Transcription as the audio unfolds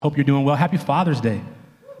Hope you're doing well. Happy Father's Day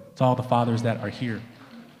to all the fathers that are here.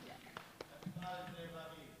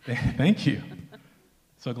 Thank you.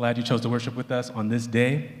 So glad you chose to worship with us on this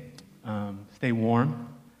day. Stay warm.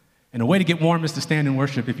 And a way to get warm is to stand and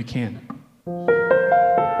worship if you can.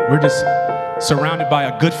 We're just surrounded by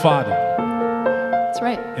a good Father. That's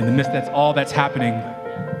right. In the midst, that's all that's happening.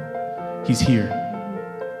 He's here.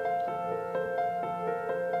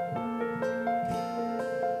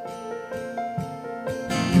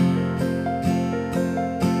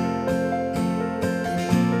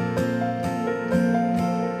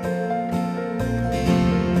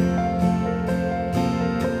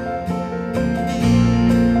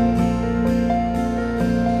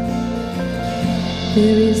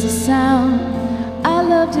 There is a sound I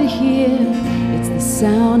love to hear. It's the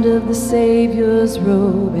sound of the Savior's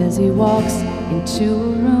robe as he walks into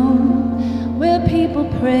a room where people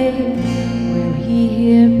pray, where he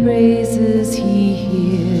hears praises, he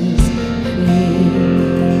hears faith.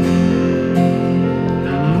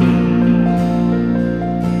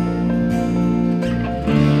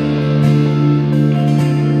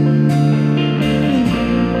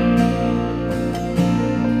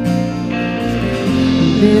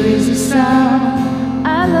 There is a sound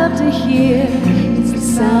I love to hear. It's the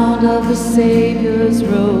sound of the Savior's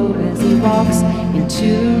robe as he walks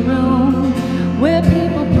into a room where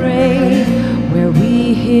people pray, where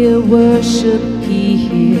we hear worship, he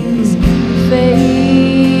hears faith.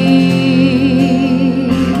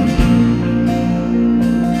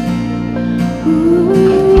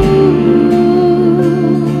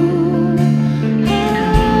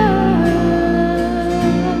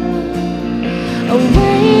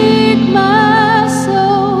 Awake my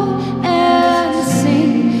soul and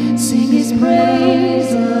sing, sing his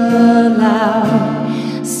praise aloud,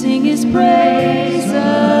 sing his praise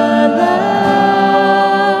aloud.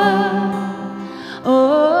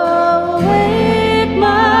 Oh, awake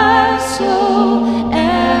my soul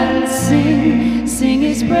and sing, sing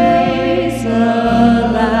his praise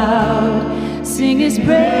aloud, sing his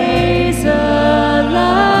praise aloud.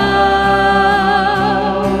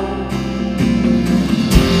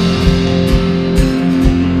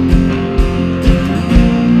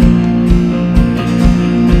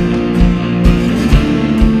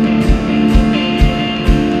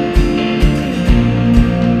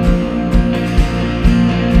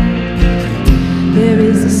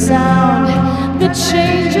 Sound that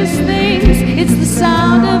changes things. It's the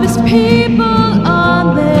sound of his people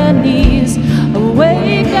on their knees.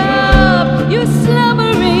 Awake up, you're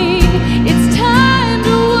slumbering. It's time to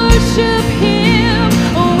worship him.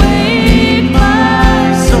 Awake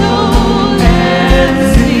my soul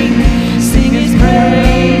and sing, sing his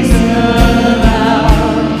praise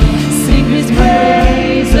aloud, sing his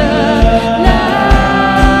praise aloud.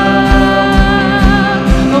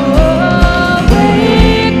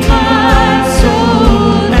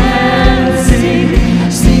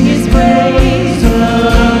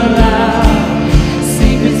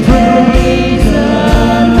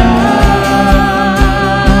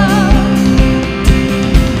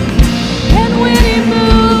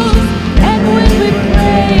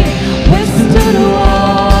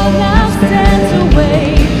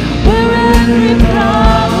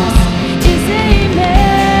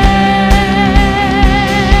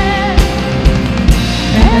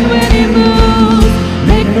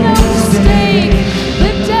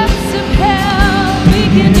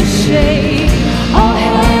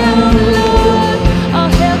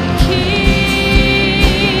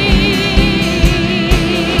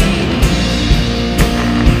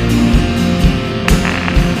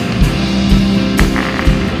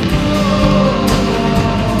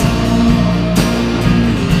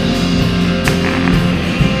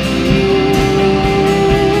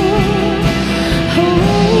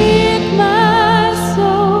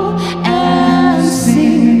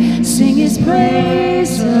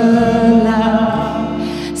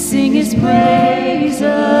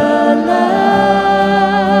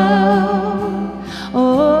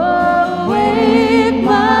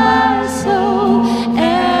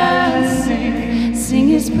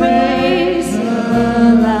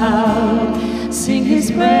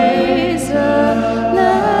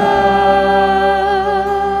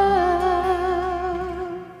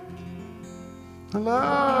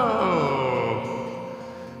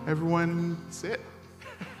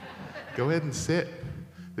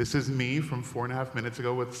 This is me from 4.5 minutes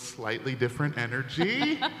ago with slightly different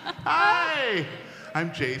energy. Hi!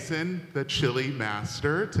 I'm Jason, the chili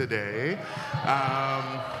master today.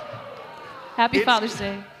 Happy Father's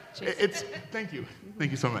Day, Jason. Thank you. Thank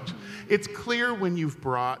you so much. It's clear when you've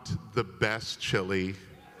brought the best chili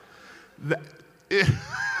that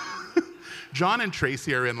John and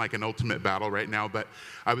Tracy are in like an ultimate battle right now, but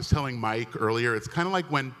I was telling Mike earlier, it's kind of like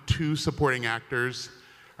when two supporting actors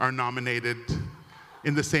are nominated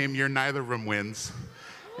in the same year, neither of them wins.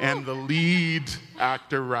 And the lead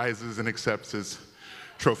actor rises and accepts his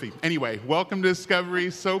trophy. Anyway, welcome to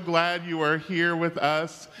Discovery. So glad you are here with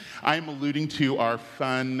us. I'm alluding to our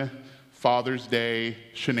fun Father's Day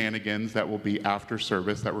shenanigans that will be after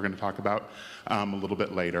service that we're going to talk about a little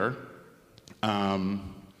bit later.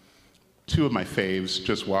 Two of my faves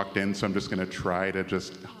just walked in, so I'm just going to try to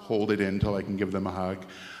just hold it in until I can give them a hug.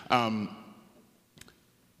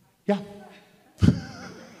 Yeah.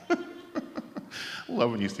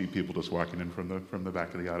 Love when you see people just walking in from the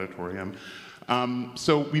back of the auditorium.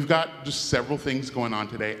 So we've got just several things going on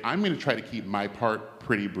today. I'm going to try to keep my part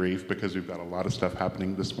pretty brief because we've got a lot of stuff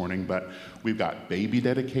happening this morning, but we've got baby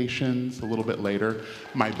dedications a little bit later.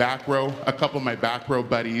 A couple of my back row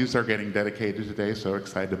buddies are getting dedicated today, so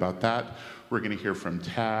excited about that. We're going to hear from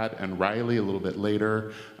Tad and Riley a little bit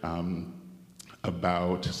later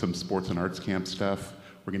about some sports and arts camp stuff.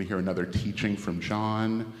 We're going to hear another teaching from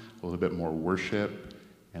Jon, a little bit more worship,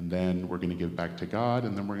 and then we're going to give back to God,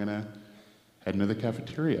 and then we're going to head into the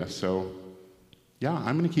cafeteria. So, yeah,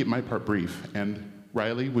 I'm going to keep my part brief. And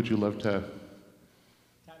Riley, would you love to? Tad,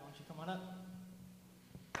 why don't you come on up?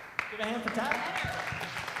 Give a hand for Tad.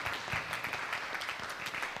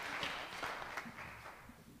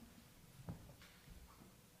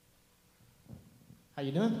 How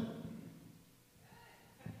you doing?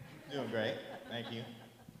 Doing great, thank you.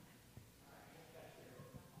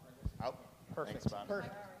 Oh, Perfect. thanks, Bob.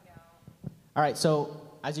 Perfect. All right, so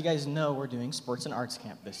as you guys know, we're doing sports and arts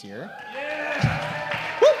camp this year.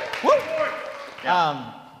 Yeah! Woo! Woo!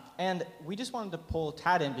 Yeah. And we just wanted to pull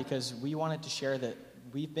Tad in because we wanted to share that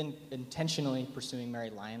we've been intentionally pursuing Mary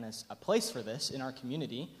Lion as a place for this in our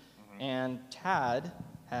community, and Tad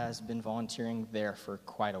has been volunteering there for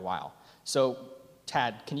quite a while. So,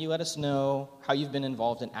 Tad, can you let us know how you've been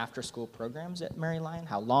involved in after-school programs at Mary Lion?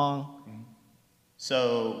 How long?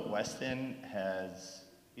 So Weston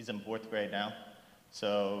he's in 4th grade now.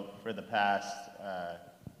 So for the past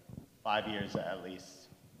 5 years at least,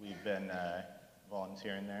 we've been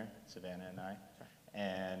volunteering there, Savannah and I.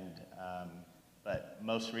 And but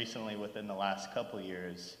most recently, within the last couple of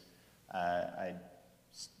years, I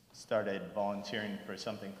started volunteering for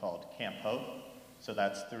something called Camp Hope. So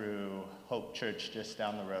that's through Hope Church just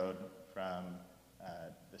down the road from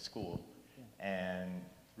the school. And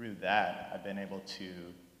through that, I've been able to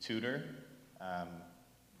tutor.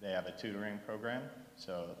 They have a tutoring program,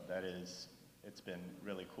 so it's been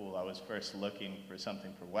really cool. I was first looking for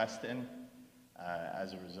something for Weston.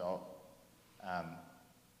 As a result,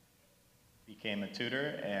 became a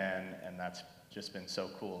tutor, and that's just been so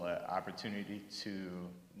cool. An opportunity to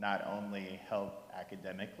not only help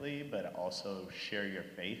academically, but also share your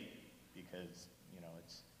faith, because,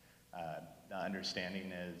 it's the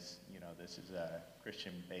understanding is, this is a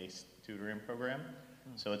Christian-based tutoring program.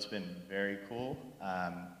 So it's been very cool.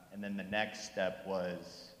 And then the next step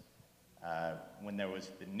was when there was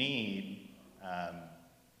the need, I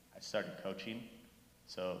started coaching.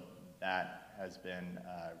 So that has been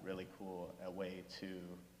really cool, a way to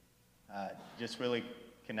just really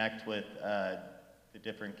connect with the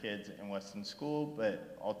different kids in Weston School,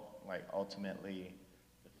 but ultimately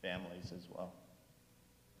the families as well.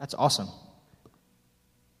 That's awesome.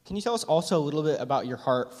 Can you tell us also a little bit about your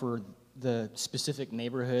heart for the specific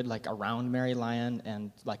neighborhood, around Mary Lion,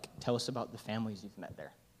 and tell us about the families you've met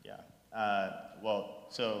there? Yeah.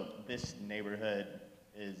 So this neighborhood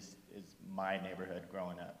is my neighborhood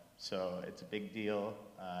growing up. So it's a big deal.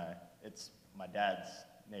 It's my dad's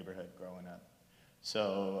neighborhood growing up.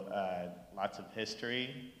 So lots of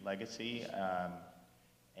history, legacy,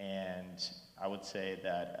 and I would say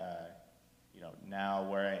that now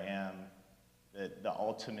where I am, the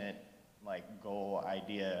ultimate goal,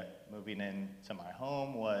 idea moving into my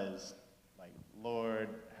home was Lord,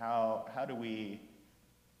 how do we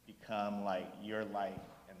become your light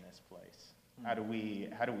in this place? How do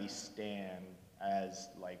we stand as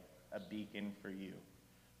a beacon for you?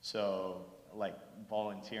 So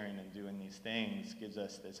volunteering and doing these things gives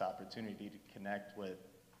us this opportunity to connect with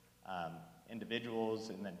individuals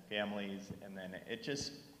and then families, and then it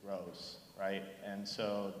just grows, right? And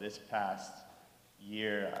so this past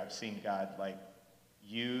year, I've seen God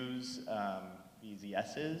use these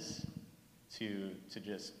yeses to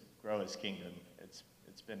just grow His kingdom.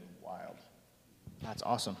 It's been wild. That's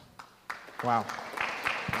awesome. Wow.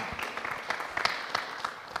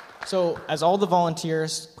 So as all the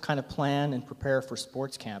volunteers kind of plan and prepare for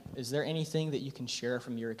sports camp, is there anything that you can share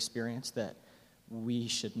from your experience that we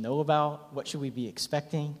should know about? What should we be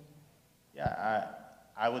expecting? Yeah,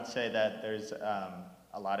 I would say that there's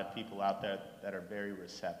a lot of people out there that are very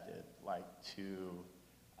receptive, like to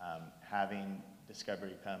having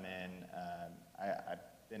Discovery come in. I've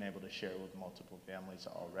been able to share with multiple families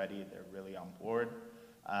already. They're really on board.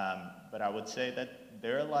 But I would say that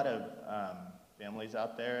there are a lot of families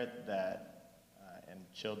out there that, and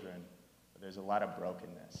children, there's a lot of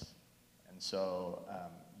brokenness. And so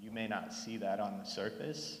you may not see that on the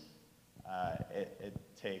surface. It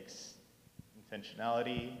takes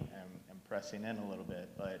intentionality and pressing in a little bit.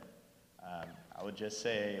 But I would just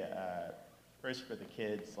say, first for the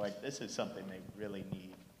kids, like this is something they really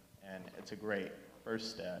need. And it's a great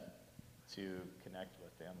first step to connect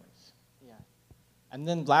with families. Yeah. And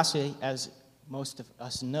then lastly, as most of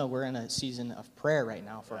us know, we're in a season of prayer right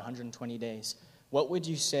now for 120 days. What would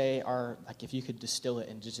you say are, like if you could distill it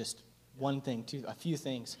into just one thing, a few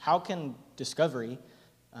things, how can Discovery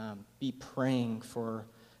be praying for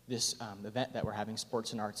this event that we're having,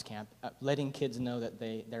 Sports and Arts Camp, letting kids know that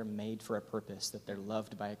they're made for a purpose, that they're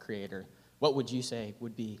loved by a creator? What would you say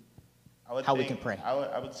would be how we can pray?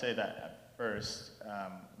 I would say that at first,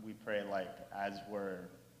 we pray like as we're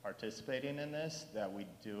participating in this, that we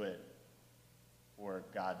do it for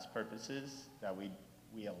God's purposes, that we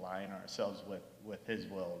align ourselves with His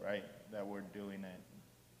will, right? That we're doing it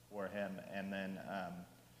for Him. And then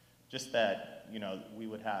just that, we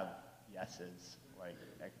would have yeses, like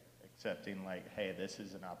accepting like, hey, this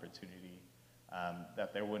is an opportunity,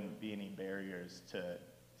 that there wouldn't be any barriers to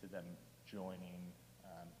them joining.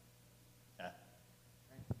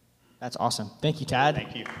 That's awesome. Thank you, Tad.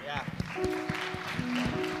 Thank you. Yeah.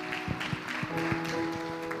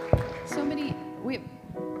 We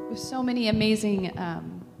have so many amazing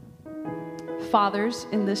fathers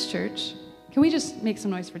in this church. Can we just make some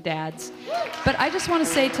noise for dads? But I just want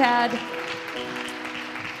to say, Tad,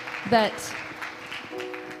 that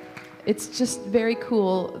it's just very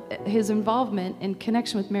cool. His involvement and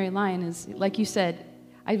connection with Mary Lyon is, like you said,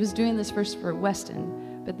 I was doing this first for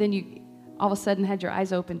Weston, but then you all of a sudden had your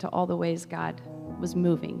eyes open to all the ways God was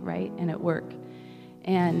moving, right, and at work.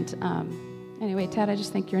 And anyway, Tad, I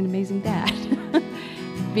just think you're an amazing dad.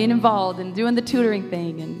 Being involved and doing the tutoring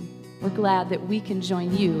thing, and we're glad that we can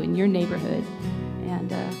join you in your neighborhood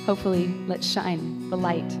and hopefully let's shine the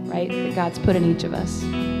light, right, that God's put in each of us.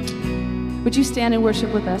 Would you stand and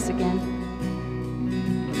worship with us again?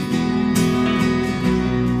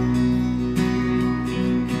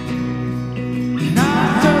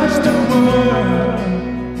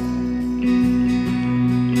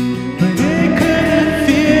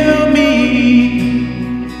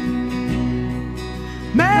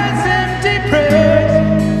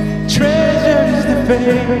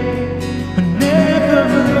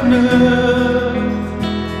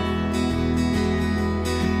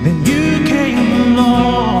 Then you came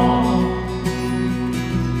along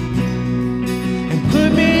and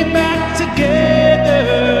put me back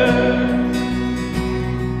together.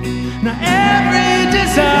 Now every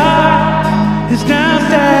desire is now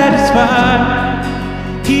satisfied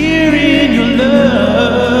here in your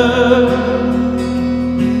love.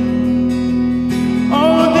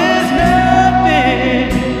 Oh, there's nothing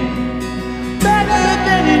better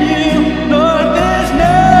than you, Lord. There's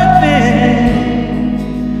nothing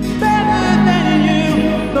better than you,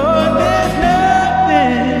 Lord. There's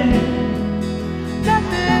nothing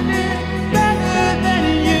better than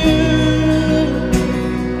you.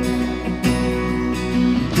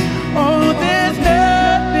 Oh, there's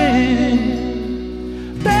nothing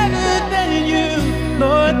better than you,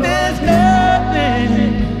 Lord. There's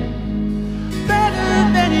nothing better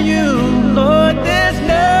than you, Lord. There's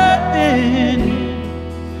nothing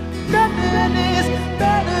is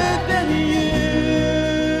better than you.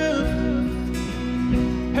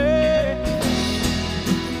 Hey.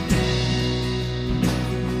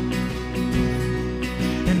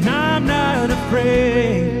 And I'm not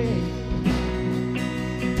afraid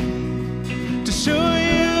to show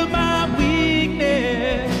you my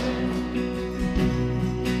weakness,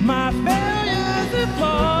 my failures and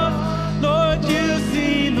flaws. Lord, you've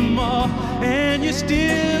seen them all, and you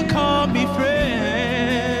still call me friend.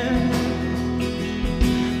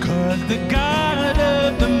 'Cause the God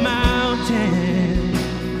of the mountain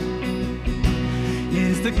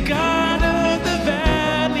is the God of the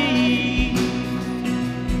valley,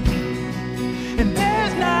 and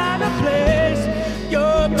there's not a place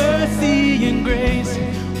your mercy and grace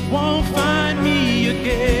won't find me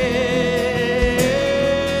again.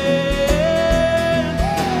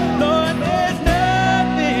 Lord, there's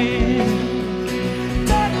nothing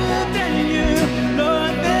better than you.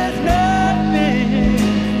 Lord, there's nothing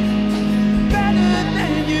better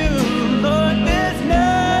than you. Lord, there's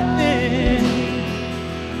nothing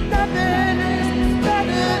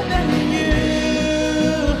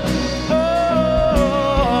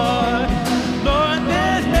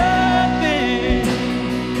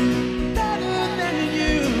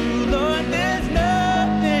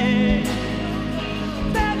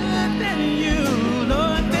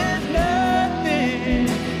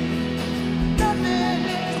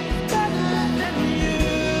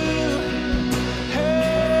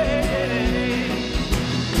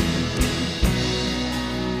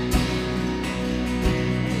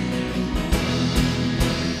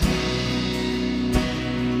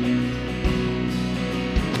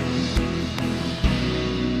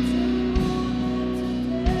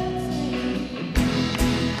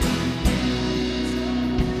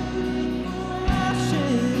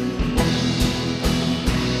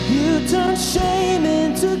turn shame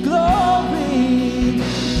into glory.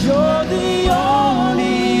 You're the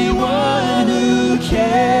only one who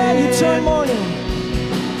can.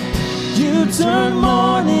 You turn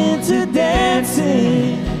mourning to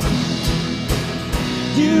dancing.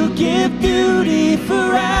 You give beauty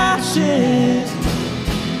for ashes.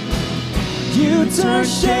 You turn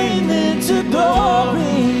shame into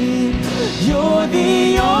glory. You're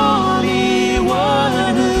the only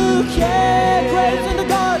one who can. Graves into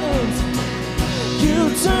gardens.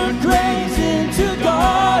 You turn graves into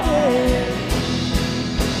gardens.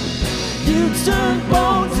 You turn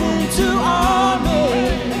bones into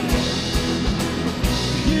armies.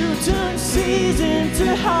 You turn seas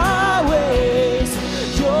into highways.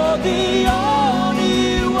 You're the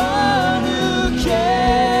only one who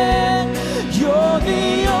can. You're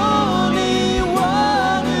the only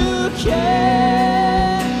one who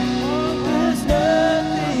can. There's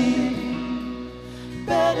nothing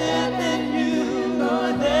better than you,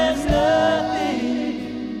 Lord. There's nothing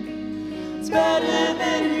that's better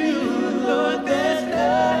than you, Lord. There's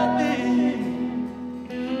nothing.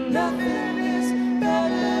 Nothing is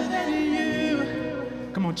better than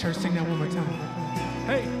you. Come on, church, sing that one more time.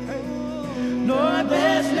 Hey, hey. Lord,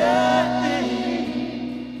 there's nothing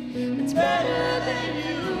that's better than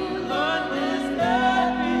you. Lord, there's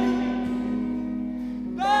nothing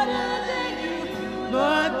better than you.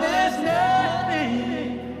 Lord, there's nothing.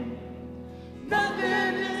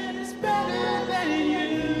 Nothing is better than you.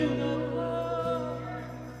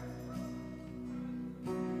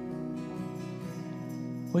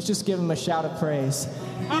 Let's just give him a shout of praise.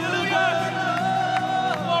 Hallelujah.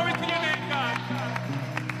 Glory to your name, God.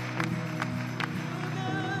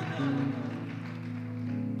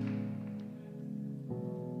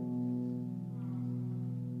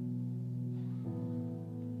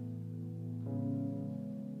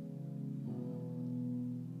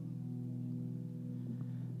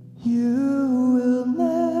 You will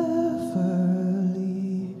never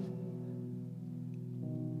leave.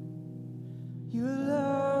 Your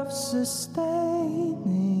love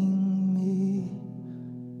sustaining me.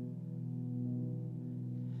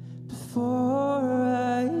 Before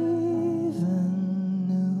I even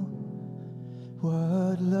knew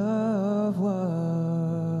what love was.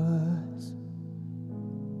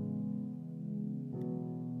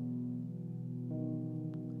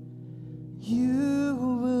 You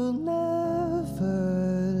will never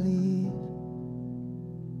leave.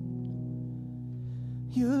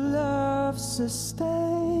 Your love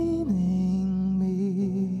sustaining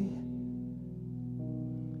me.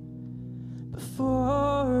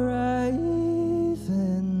 Before I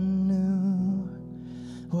even knew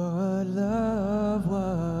what love was.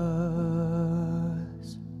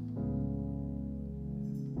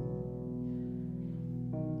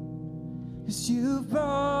 As you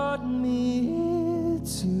brought me here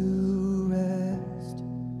to rest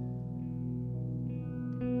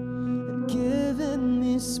and given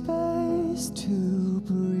me space to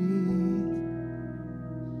breathe.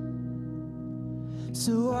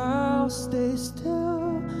 So I'll stay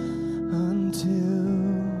still until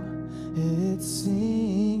it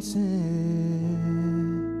sinks in.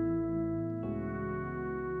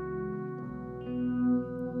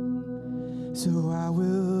 So I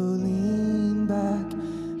will lean back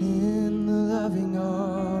in the loving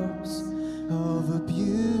arms of a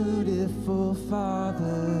beautiful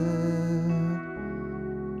Father.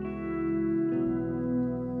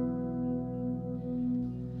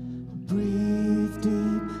 Breathe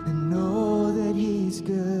deep and know that He's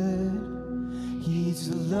good. He's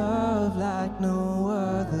a love like no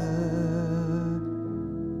other.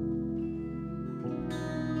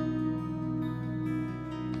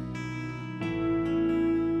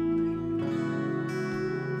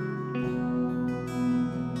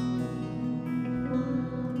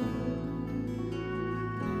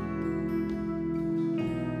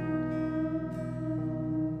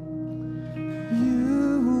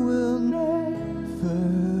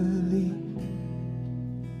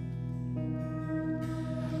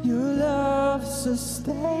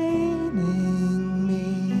 Sustaining me.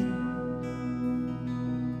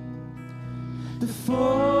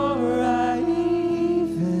 Before I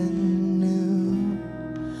even knew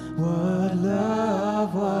what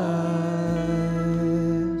love was.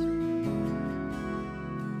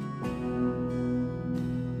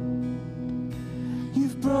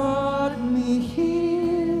 You've brought me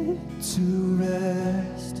here to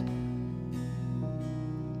rest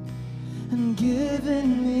and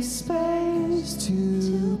given me space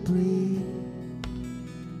to breathe.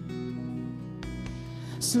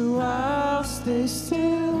 So I'll stay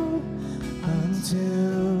still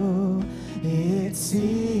until it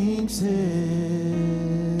sinks in.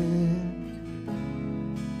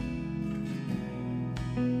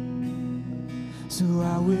 So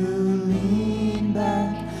I will lean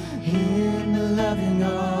back in the loving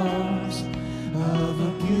arms of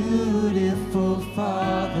a beautiful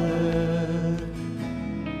Father.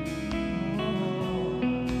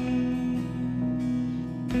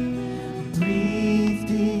 Breathe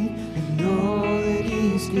deep and know that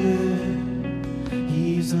He's good.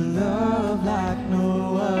 He's a love like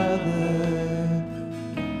no other.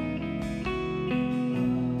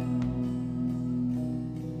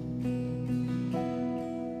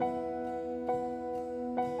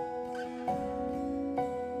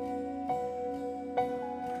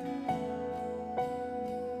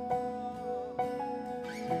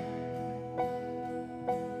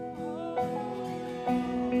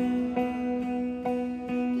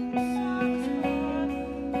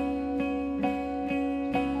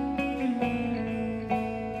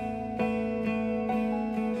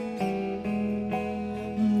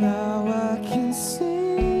 Now I can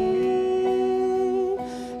see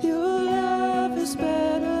your love is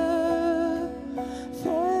better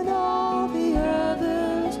than all the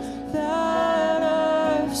others that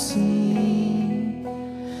I've seen.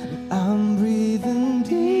 I'm breathing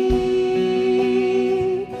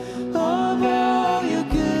deep of all your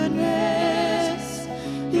goodness,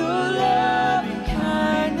 your love and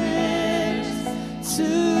kindness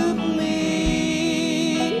to me.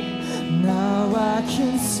 Now I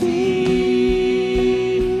can see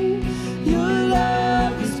your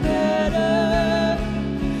love is better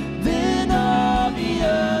than all the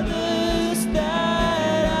others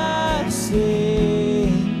that I've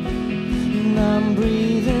seen. And I'm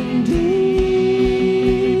breathing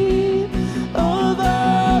deep of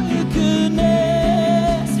all your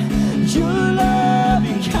goodness, your love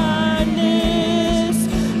and kindness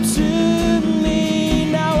to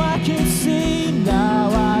me. Now I can see, now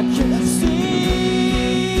I can see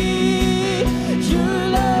your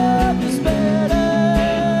love is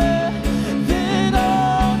better than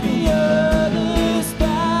all the others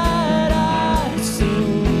that I've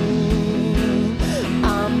seen.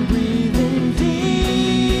 I'm breathing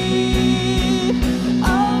deep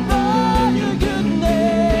of all your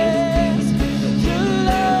goodness, your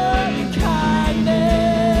love and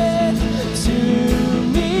kindness to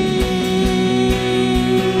me.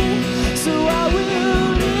 So I will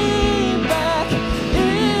lean back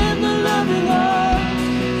in the loving arms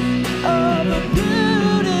of a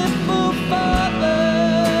beautiful Father.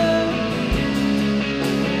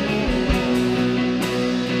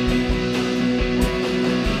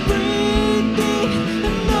 Breathe deep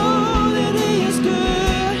and know that He is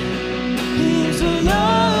good. He's a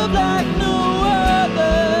love like no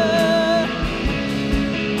other.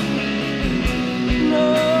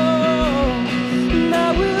 No, and I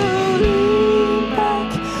will lean back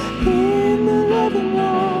in the loving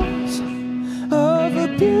arms of a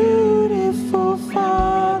beautiful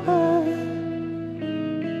Father.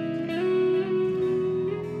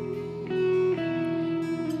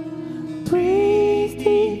 Breathe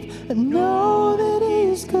deep and know that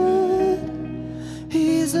He's good.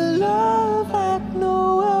 He's a love like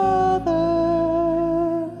no other.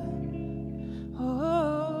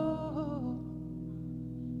 Oh.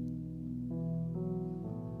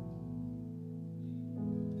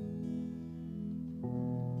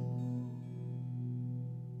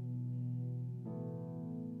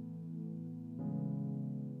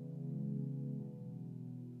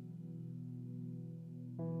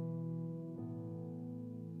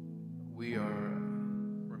 We are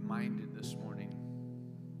reminded this morning,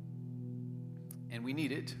 and we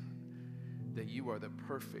need it, that you are the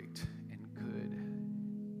perfect and good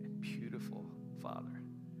and beautiful Father.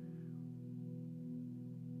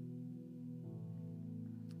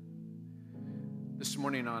 This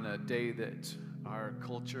morning, on a day that our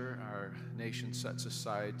culture, our nation sets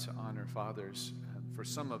aside to honor fathers, for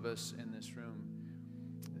some of us in this room,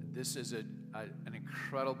 this is an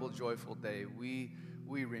incredible, joyful day. We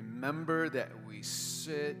remember that we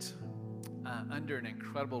sit under an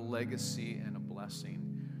incredible legacy and a blessing.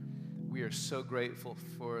 We are so grateful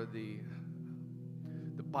for the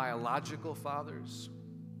biological fathers,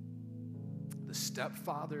 the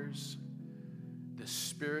stepfathers, the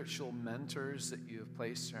spiritual mentors that you have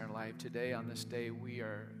placed in our life. Today, on this day, we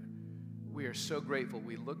are so grateful.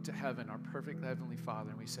 We look to heaven, our perfect Heavenly Father,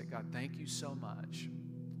 and we say, God, thank you so much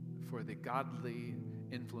for the godly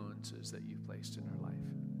influences that you've placed in our life.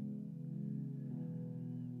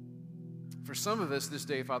 For some of us, this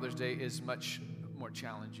day, Father's Day, is much more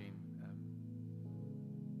challenging.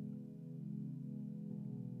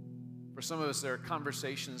 For For some of us, there are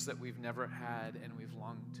conversations that we've never had and we've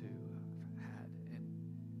longed to have had, and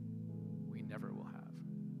we never will have.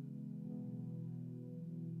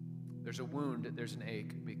 There's a wound, there's an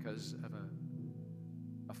ache because of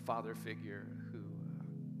a father figure who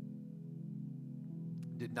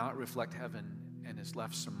did not reflect heaven and has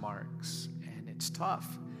left some marks. And it's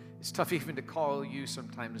tough. It's tough even to call you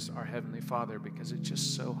sometimes our Heavenly Father because it's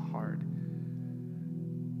just so hard.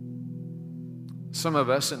 Some of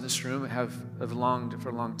us in this room have longed for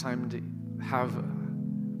a long time to have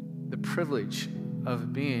the privilege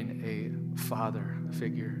of being a father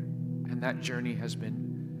figure. And that journey has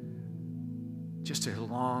been just a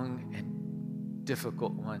long and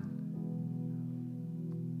difficult one.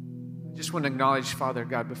 I just want to acknowledge, Father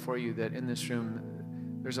God, before you that in this room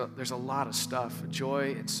there's a lot of stuff,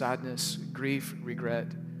 joy and sadness, grief, regret,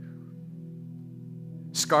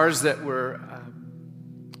 scars that were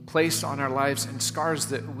placed on our lives and scars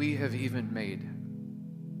that we have even made.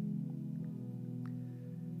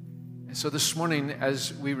 And so this morning,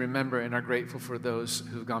 as we remember and are grateful for those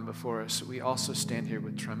who've gone before us, we also stand here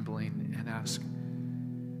with trembling and ask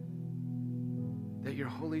that your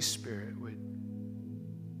Holy Spirit would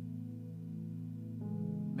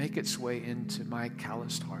make its way into my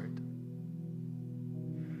calloused heart.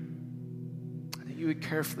 That you would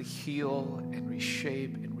carefully heal and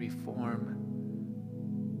reshape and reform.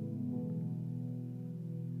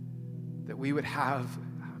 That we would have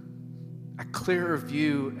a clearer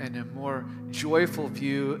view and a more joyful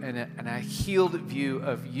view and a healed view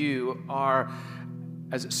of you, our,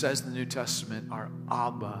 as it says in the New Testament, our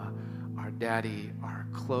Abba, our Daddy, our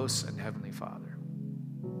close and Heavenly Father.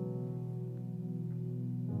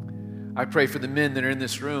 I pray for the men that are in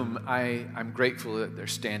this room. I'm grateful that they're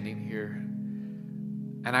standing here.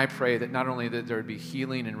 And I pray that not only that there would be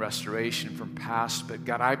healing and restoration from past, but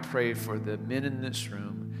God, I pray for the men in this room.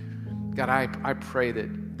 God, I pray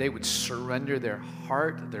that they would surrender their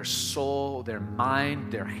heart, their soul, their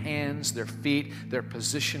mind, their hands, their feet, their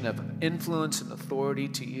position of influence and authority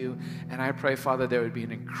to you. And I pray, Father, there would be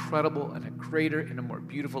an incredible and a greater and a more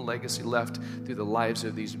beautiful legacy left through the lives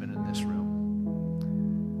of these men in this room.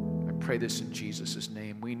 I pray this in Jesus'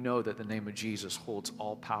 name. We know that the name of Jesus holds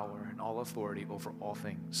all power and all authority over all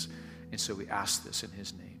things. And so we ask this in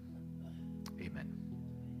his name. Amen.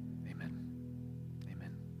 Amen.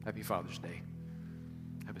 Amen. Happy Father's Day.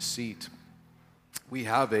 Have a seat. We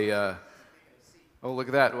have oh, look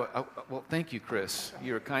at that. Well, thank you, Chris.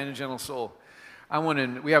 You're a kind and gentle soul.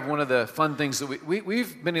 We have one of the fun things that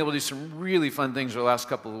we've been able to do some really fun things over the last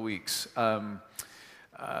couple of weeks.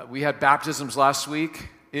 We had baptisms last week.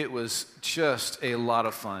 It was just a lot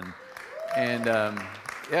of fun. And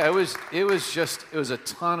yeah, it was a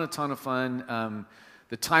ton of fun.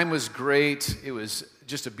 The time was great. It was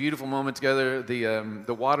just a beautiful moment together.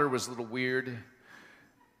 The water was a little weird.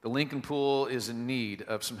 The Lincoln Pool is in need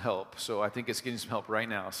of some help, so I think it's getting some help right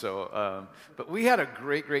now. So, but we had a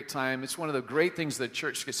great time. It's one of the great things the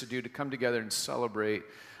church gets to do, to come together and celebrate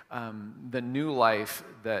the new life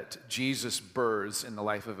that Jesus births in the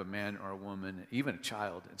life of a man or a woman, even a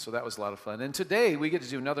child. And so that was a lot of fun. And today we get to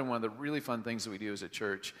do another one of the really fun things that we do as a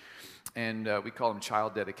church, and we call them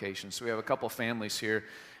child dedications. So we have a couple families here,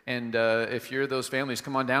 and if you're those families,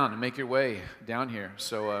 come on down and make your way down here.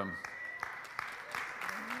 So.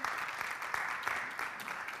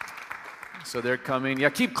 So they're coming. Yeah,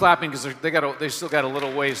 keep clapping because they still got a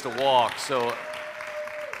little ways to walk. So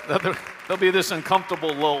there'll be this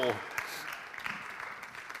uncomfortable lull.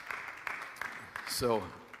 So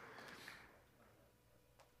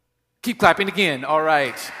keep clapping again. All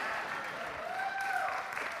right.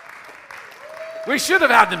 We should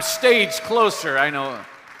have had them staged closer. I know.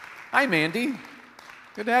 Hi, Mandy.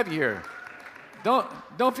 Good to have you here.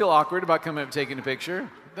 Don't feel awkward about coming up and taking a picture.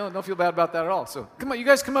 Don't feel bad about that at all. So come on, you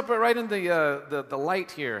guys come up right in the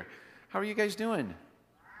light here. How are you guys doing?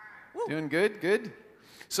 Woo. Doing good? Good?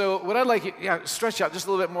 So what I'd like you, stretch out just a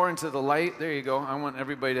little bit more into the light. There you go. I want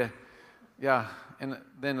everybody to, and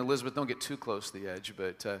then Elizabeth, don't get too close to the edge.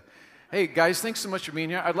 But hey, guys, thanks so much for being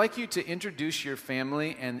here. I'd like you to introduce your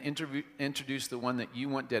family and introduce the one that you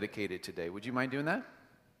want dedicated today. Would you mind doing that?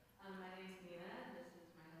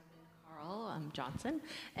 Johnson,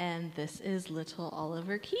 and this is little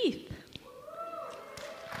Oliver Keith.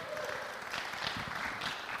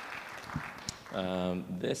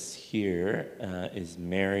 This here is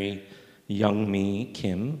Mary Youngmi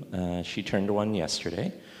Kim. She turned 1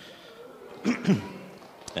 yesterday.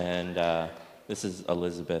 And this is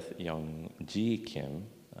Elizabeth Youngji Kim,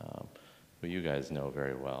 who you guys know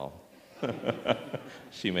very well.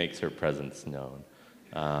 She makes her presence known.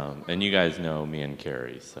 And you guys know me and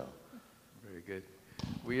Carrie, so. Good.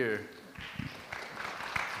 We are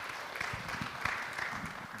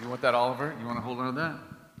You want that, Oliver? You want to hold on to that?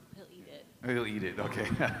 He'll eat it. He'll eat it, okay.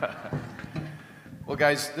 Well,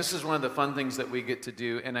 guys, this is one of the fun things that we get to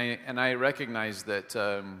do, and I recognize that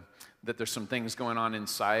that there's some things going on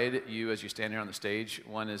inside you as you stand here on the stage.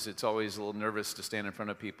 One is it's always a little nervous to stand in front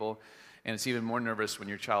of people, and it's even more nervous when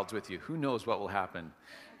your child's with you. Who knows what will happen?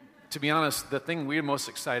 To be honest, the thing we're most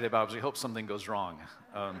excited about is we hope something goes wrong.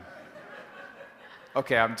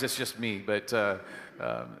 Okay, I'm just me, but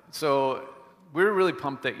so we're really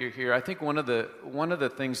pumped that you're here. I think one of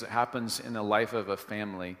the things that happens in the life of a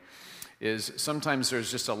family is sometimes there's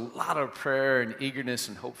just a lot of prayer and eagerness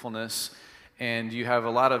and hopefulness, and you have a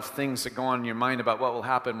lot of things that go on in your mind about what will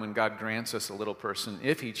happen when God grants us a little person,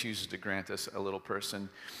 if he chooses to grant us a little person.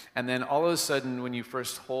 And then all of a sudden, when you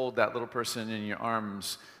first hold that little person in your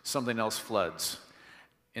arms, something else floods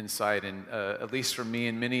inside. And at least for me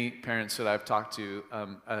and many parents that I've talked to,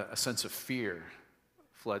 a sense of fear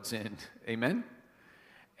floods in. Amen?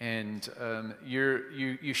 And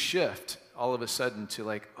you shift all of a sudden to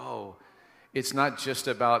like, oh, it's not just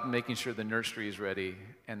about making sure the nursery is ready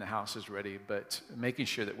and the house is ready, but making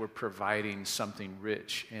sure that we're providing something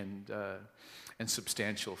rich and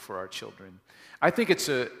substantial for our children. I think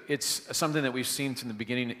it's something that we've seen from the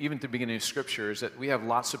beginning, even at the beginning of Scripture, is that we have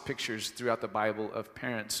lots of pictures throughout the Bible of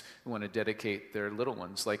parents who want to dedicate their little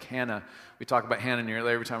ones. Like Hannah, we talk about Hannah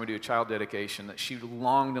nearly every time we do a child dedication, that she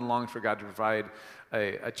longed and longed for God to provide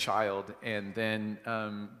a child, and then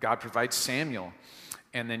God provides Samuel.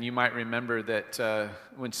 And then you might remember that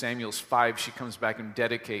when Samuel's 5, she comes back and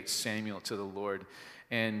dedicates Samuel to the Lord.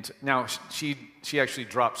 And now she actually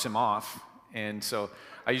drops him off. And so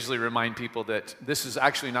I usually remind people that this is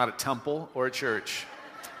actually not a temple or a church.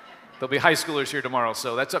 There'll be high schoolers here tomorrow,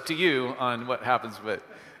 so that's up to you on what happens.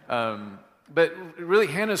 But really,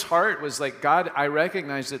 Hannah's heart was like, God, I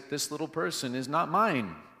recognize that this little person is not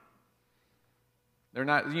mine. They're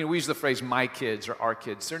not, we use the phrase my kids or our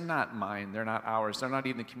kids. They're not mine. They're not ours. They're not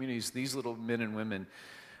even the community's. These little men and women,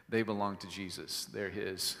 they belong to Jesus. They're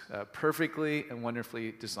his. Perfectly and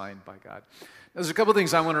wonderfully designed by God. There's a couple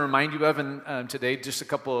things I want to remind you of today, just a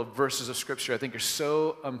couple of verses of Scripture I think are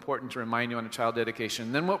so important to remind you on a child dedication.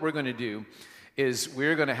 And then what we're going to do is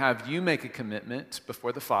we're going to have you make a commitment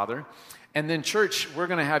before the Father. And then church, we're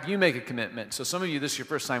going to have you make a commitment. So some of you, this is your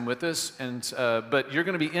first time with us, but you're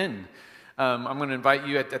going to be in. I'm going to invite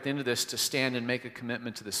you at the end of this to stand and make a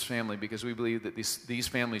commitment to this family, because we believe that these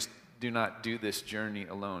families do not do this journey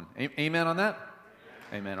alone. Amen on that?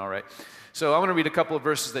 Amen. All right. So I want to read a couple of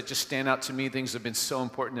verses that just stand out to me, things that have been so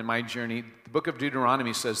important in my journey. The book of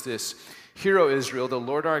Deuteronomy says this: Hear, O Israel, the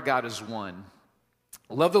Lord our God is one.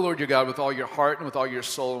 Love the Lord your God with all your heart and with all your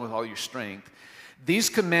soul and with all your strength. These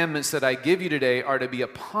commandments that I give you today are to be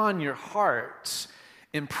upon your hearts.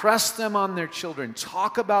 Impress them on their children.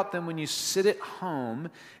 Talk about them when you sit at home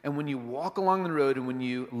and when you walk along the road and when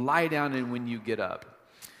you lie down and when you get up.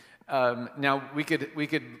 Now, we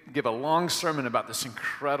could give a long sermon about this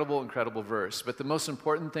incredible verse, but the most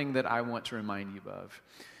important thing that I want to remind you of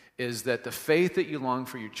is that the faith that you long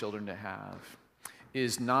for your children to have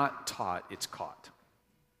is not taught, it's caught.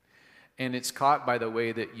 And it's caught by the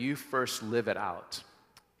way that you first live it out.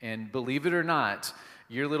 And believe it or not,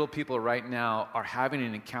 your little people right now are having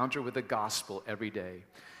an encounter with the gospel every day.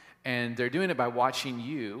 And they're doing it by watching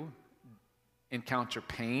you encounter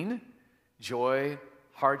pain, joy,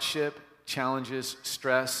 hardship, challenges,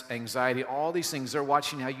 stress, anxiety, all these things. They're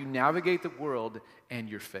watching how you navigate the world and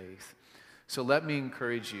your faith. So let me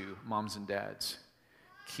encourage you, moms and dads,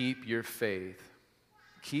 keep your faith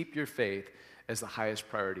as the highest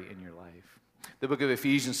priority in your life. The book of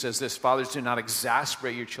Ephesians says this: Fathers, do not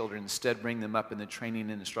exasperate your children. Instead, bring them up in the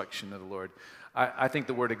training and instruction of the Lord. I think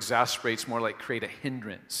the word exasperate's more like create a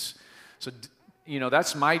hindrance. So,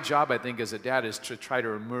 that's my job, I think, as a dad, is to try to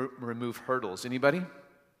remove hurdles. Anybody?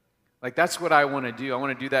 Like, that's what I want to do. I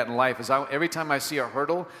want to do that in life. Every time I see a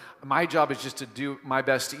hurdle, my job is just to do my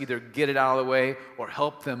best to either get it out of the way or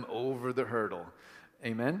help them over the hurdle.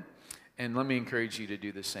 Amen? And let me encourage you to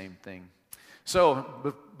do the same thing.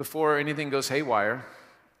 So, before anything goes haywire,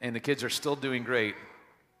 and the kids are still doing great,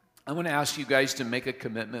 I'm going to ask you guys to make a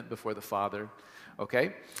commitment before the Father,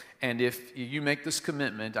 okay? And if you make this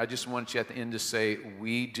commitment, I just want you at the end to say,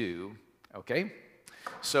 we do, okay?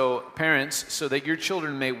 So, parents, so that your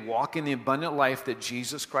children may walk in the abundant life that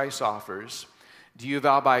Jesus Christ offers, do you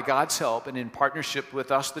vow by God's help and in partnership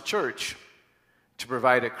with us, the church, to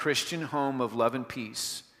provide a Christian home of love and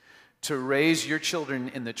peace, to raise your children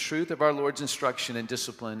in the truth of our Lord's instruction and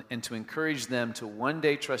discipline, and to encourage them to one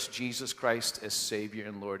day trust Jesus Christ as Savior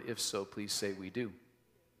and Lord? If so, please say we do.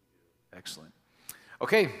 Excellent.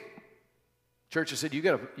 Okay, Church, I said, you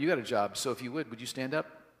got a job, so if you would you stand up?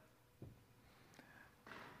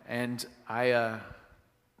 And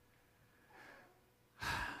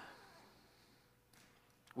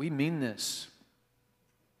we mean this.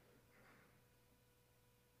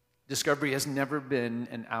 Discovery has never been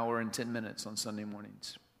an hour and 10 minutes on Sunday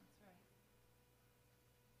mornings.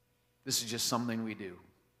 This is just something we do.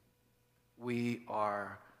 We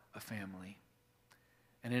are a family.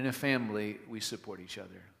 And in a family, we support each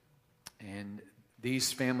other. And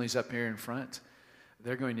these families up here in front,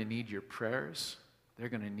 they're going to need your prayers. They're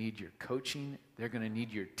going to need your coaching. They're going to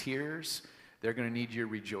need your tears. They're going to need your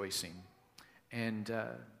rejoicing. And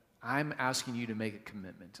I'm asking you to make a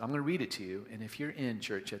commitment. I'm going to read it to you. And if you're in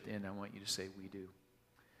church at the end, I want you to say, we do.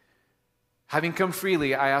 Having come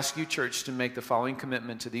freely, I ask you, church, to make the following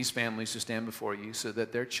commitment to these families to stand before you so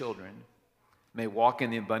that their children may walk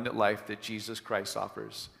in the abundant life that Jesus Christ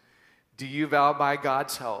offers. Do you vow by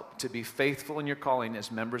God's help to be faithful in your calling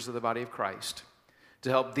as members of the body of Christ, to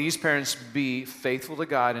help these parents be faithful to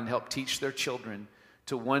God and help teach their children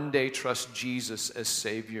to one day trust Jesus as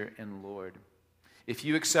Savior and Lord? If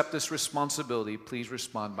you accept this responsibility, please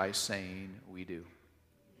respond by saying, we do.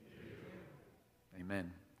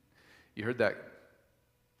 Amen. You heard that?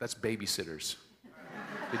 That's babysitters.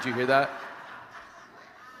 Did you hear that?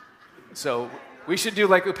 So we should do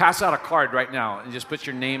like we pass out a card right now and just put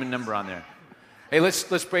your name and number on there. Hey,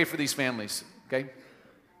 let's pray for these families, okay?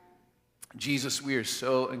 Jesus, we are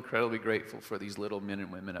so incredibly grateful for these little men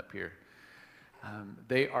and women up here.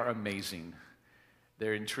 They are amazing.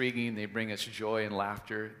 They're intriguing. They bring us joy and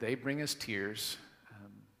laughter. They bring us tears.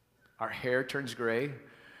 Our hair turns gray.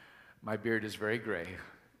 My beard is very gray.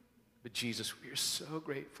 But Jesus, we are so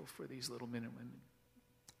grateful for these little men and women.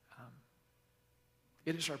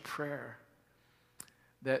 It is our prayer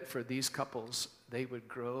that for these couples, they would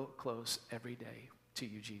grow close every day to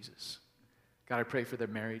you, Jesus. God, I pray for their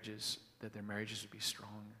marriages, that their marriages would be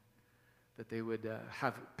strong, that they would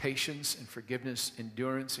have patience and forgiveness,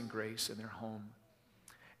 endurance and grace in their home.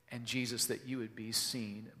 And Jesus, that you would be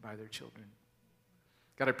seen by their children.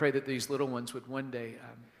 God, I pray that these little ones would one day,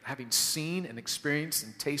 having seen and experienced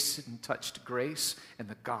and tasted and touched grace and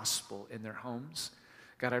the gospel in their homes,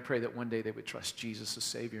 God, I pray that one day they would trust Jesus as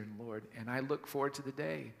Savior and Lord. And I look forward to the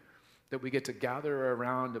day that we get to gather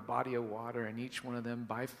around a body of water and each one of them,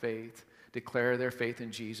 by faith, declare their faith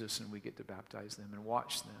in Jesus, and we get to baptize them and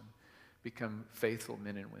watch them become faithful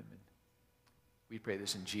men and women. We pray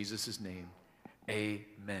this in Jesus' name. Amen.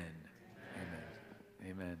 Amen.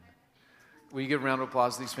 Amen. Will you give a round of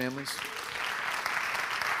applause to these families?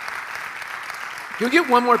 Can we get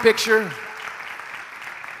one more picture?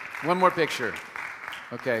 One more picture.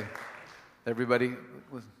 Okay. Everybody,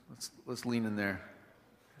 let's lean in there.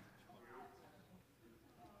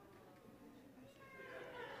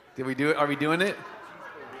 Did we do it? Are we doing it?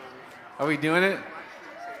 Are we doing it?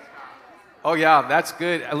 Oh, yeah, that's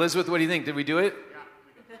good. Elizabeth, what do you think? Did we do it?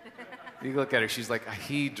 You look at her. She's like,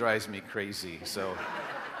 he drives me crazy. So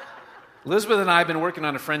Elizabeth and I have been working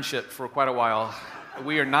on a friendship for quite a while.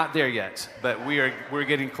 We are not there yet, but we're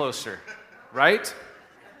getting closer. Right?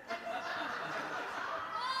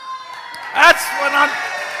 That's what I'm...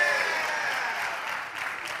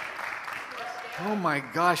 Oh, my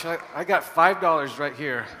gosh. I got $5 right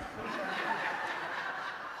here.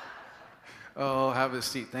 Oh, have a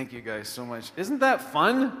seat. Thank you guys so much. Isn't that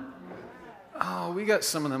fun? Oh, we got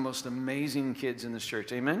some of the most amazing kids in this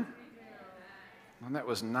church. Amen? Well, that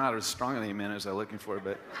was not as strong an amen as I was looking for,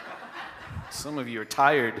 but some of you are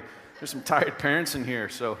tired. There's some tired parents in here,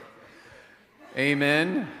 so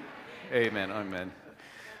amen. Amen. Amen.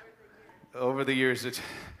 Over the years, it's...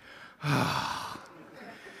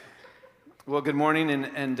 Well, good morning,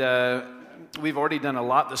 and we've already done a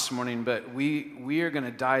lot this morning, but we are going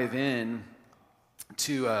to dive in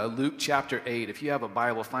to Luke chapter 8. If you have a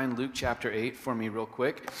Bible, find Luke chapter 8 for me real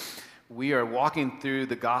quick. We are walking through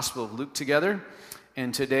the Gospel of Luke together,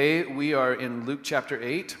 and today we are in Luke chapter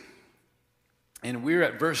 8, and we're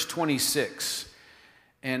at verse 26.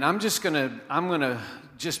 And I'm going to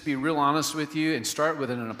just be real honest with you and start with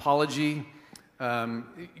an apology.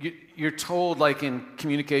 You're told, like in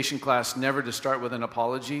communication class, never to start with an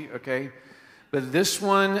apology, okay? But this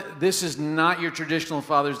is not your traditional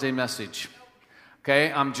Father's Day message,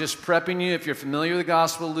 okay? I'm just prepping you. If you're familiar with the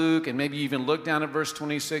Gospel of Luke, and maybe you even look down at verse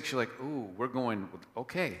 26, you're like, ooh, we're going,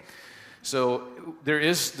 okay. So there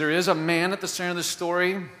is a man at the center of the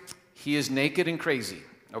story. He is naked and crazy,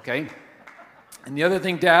 okay? And the other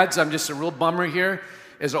thing, dads, I'm just a real bummer here,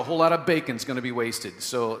 is a whole lot of bacon's going to be wasted.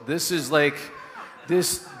 So this is like...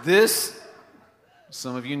 This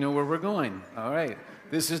Some of you know where we're going. All right.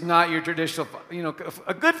 This is not your traditional,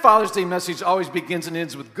 a good Father's Day message always begins and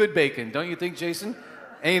ends with good bacon. Don't you think, Jason?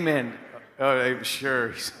 Amen. Oh, I'm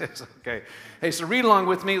sure. He says, okay. Hey, so read along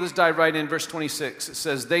with me. Let's dive right in. Verse 26. It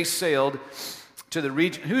says, they sailed to the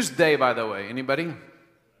region. Who's they, by the way? Anybody?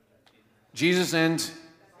 Jesus and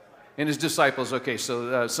his disciples. Okay,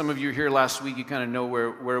 so some of you were here last week. You kind of know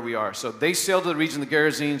where we are. So they sailed to the region of the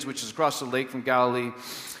Gerasenes, which is across the lake from Galilee.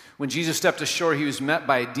 When Jesus stepped ashore, he was met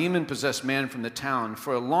by a demon-possessed man from the town.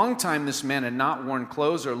 For a long time, this man had not worn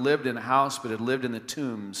clothes or lived in a house, but had lived in the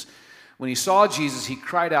tombs. When he saw Jesus, he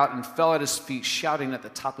cried out and fell at his feet, shouting at the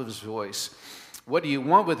top of his voice, "What do you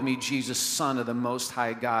want with me, Jesus, Son of the Most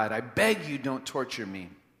High God? I beg you, don't torture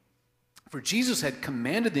me." For Jesus had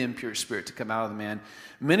commanded the impure spirit to come out of the man.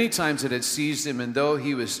 Many times it had seized him, and though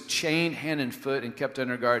he was chained hand and foot and kept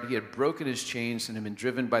under guard, he had broken his chains and had been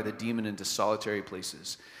driven by the demon into solitary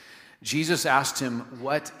places. Jesus asked him,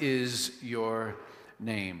 "What is your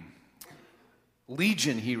name?"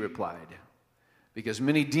 "Legion," he replied, because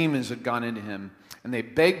many demons had gone into him, and they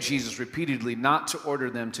begged Jesus repeatedly not to order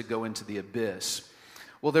them to go into the abyss.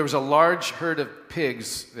 Well, there was a large herd of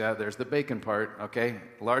pigs. Yeah, there's the bacon part, okay?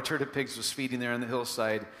 A large herd of pigs was feeding there on the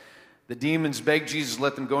hillside. The demons begged Jesus to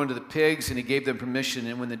let them go into the pigs, and he gave them permission.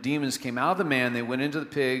 And when the demons came out of the man, they went into the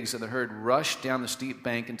pigs, and the herd rushed down the steep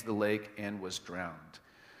bank into the lake and was drowned.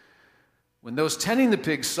 When those tending the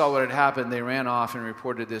pigs saw what had happened, they ran off and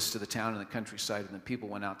reported this to the town and the countryside, and the people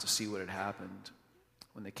went out to see what had happened.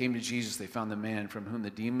 When they came to Jesus, they found the man from whom the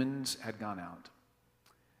demons had gone out.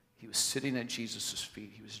 He was sitting at Jesus'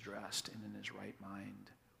 feet. He was dressed and in his right mind.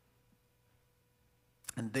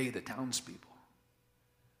 And they, the townspeople,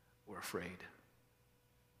 were afraid.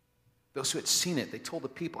 Those who had seen it, they told the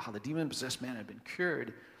people how the demon-possessed man had been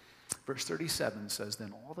cured. Verse 37 says,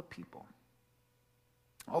 then all the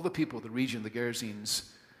people of the region of the Gerasenes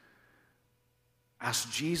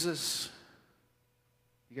asked Jesus,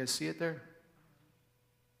 you guys see it there?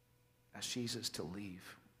 Asked Jesus to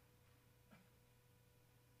leave.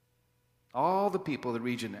 All the people of the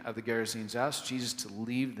region of the Gerasenes asked Jesus to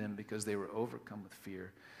leave them because they were overcome with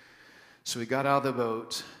fear. So he got out of the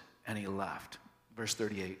boat and he left. Verse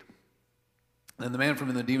 38. Then the man from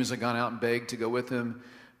whom the demons had gone out and begged to go with him,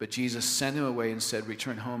 but Jesus sent him away and said,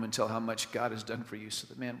 return home and tell how much God has done for you. So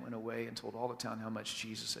the man went away and told all the town how much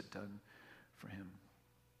Jesus had done for him.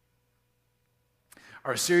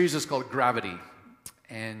 Our series is called Gravity,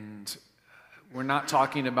 and we're not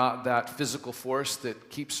talking about that physical force that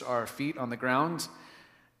keeps our feet on the ground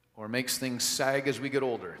or makes things sag as we get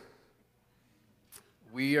older.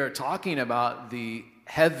 We are talking about the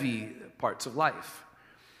heavy parts of life.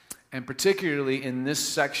 And particularly in this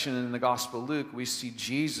section in the Gospel of Luke, we see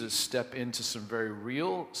Jesus step into some very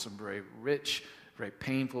real, some very rich, very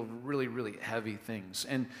painful, really, really heavy things.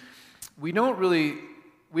 And we don't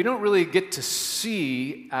really get to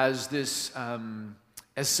see as this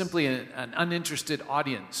as simply an uninterested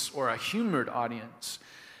audience or a humored audience.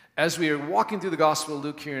 As we are walking through the Gospel of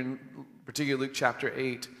Luke here, in particular Luke chapter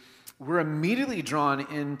 8, we're immediately drawn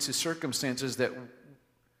into circumstances that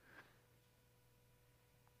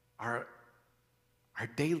are our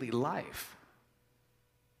daily life.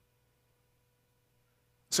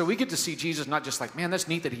 So we get to see Jesus not just like, man, that's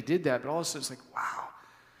neat that he did that, but also it's like, wow,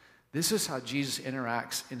 this is how Jesus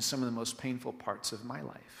interacts in some of the most painful parts of my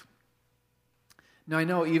life. Now, I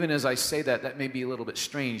know even as I say that, that may be a little bit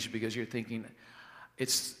strange because you're thinking,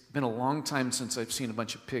 it's been a long time since I've seen a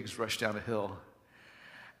bunch of pigs rush down a hill.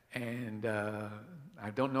 And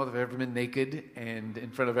I don't know if I've ever been naked and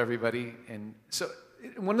in front of everybody. And so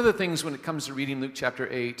one of the things when it comes to reading Luke chapter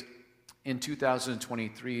 8 in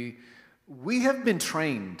 2023, we have been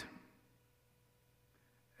trained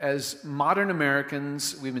as modern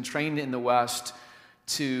Americans, we've been trained in the West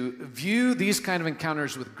to view these kind of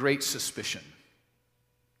encounters with great suspicion.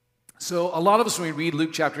 So a lot of us, when we read Luke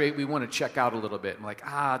chapter 8, we want to check out a little bit. I'm like,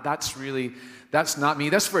 that's not me.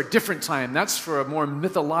 That's for a different time. That's for a more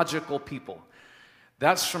mythological people.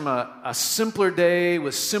 That's from a simpler day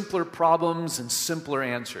with simpler problems and simpler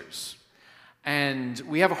answers. And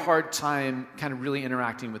we have a hard time kind of really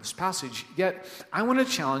interacting with this passage. Yet, I want to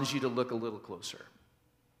challenge you to look a little closer.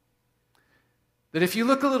 That if you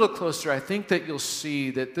look a little closer, I think that you'll see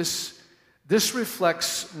that this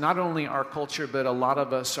reflects not only our culture, but a lot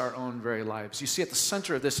of us, our own very lives. You see, at the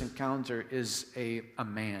center of this encounter is a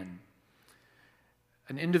man,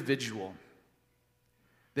 an individual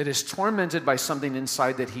that is tormented by something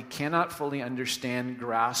inside that he cannot fully understand,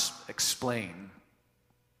 grasp, explain.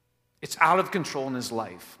 It's out of control in his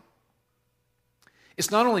life. It's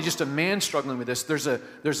not only just a man struggling with this, there's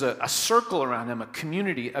a circle around him, a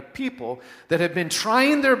community, a people that have been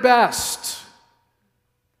trying their best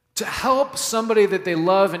to help somebody that they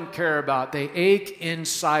love and care about. They ache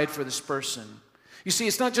inside for this person. You see,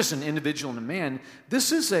 it's not just an individual and a man.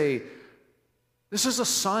 This is a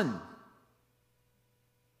son.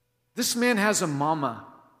 This man has a mama,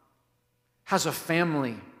 has a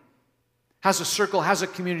family, has a circle, has a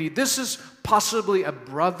community. This is possibly a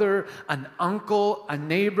brother, an uncle, a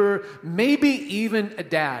neighbor, maybe even a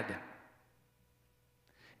dad.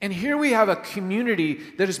 And here we have a community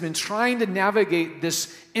that has been trying to navigate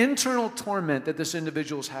this internal torment that this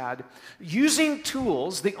individual's had, using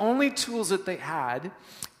tools, the only tools that they had,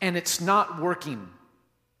 and it's not working.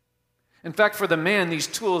 In fact, for the man, these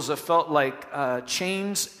tools have felt like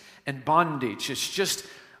chains and bondage. It's just,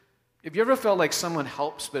 have you ever felt like someone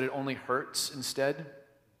helps, but it only hurts instead?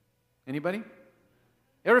 Anybody?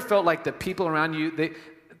 You ever felt like the people around you, they,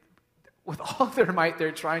 with all their might,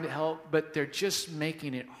 they're trying to help, but they're just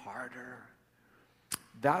making it harder?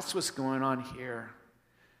 That's what's going on here.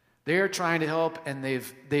 They're trying to help, and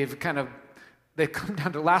they've come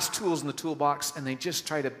down to last tools in the toolbox, and they just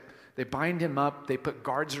they bind him up, they put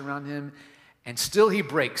guards around him, and still he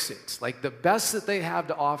breaks it. Like the best that they have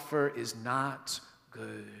to offer is not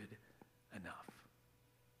good enough.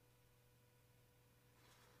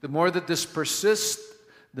 The more that this persists,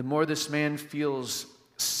 the more this man feels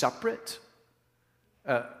separate.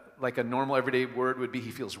 Like a normal everyday word would be,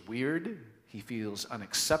 he feels weird. He feels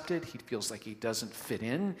unaccepted. He feels like he doesn't fit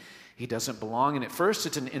in. He doesn't belong. And at first,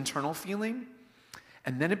 it's an internal feeling.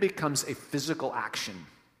 And then it becomes a physical action.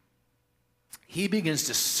 He begins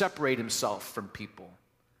to separate himself from people.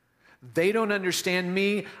 They don't understand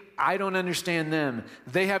me. I don't understand them.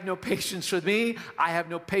 They have no patience with me. I have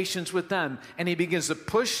no patience with them. And he begins to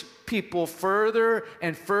push people further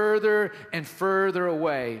and further and further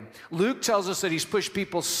away. Luke tells us that he's pushed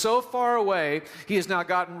people so far away, he has now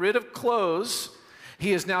gotten rid of clothes.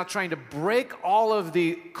 He is now trying to break all of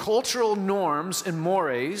the cultural norms and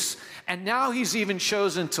mores. And now he's even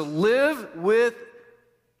chosen to live with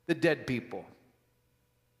the dead people.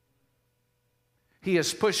 He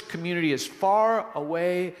has pushed community as far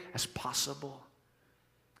away as possible.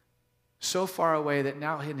 So far away that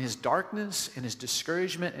now in his darkness, in his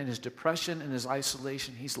discouragement, in his depression, in his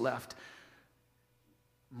isolation, he's left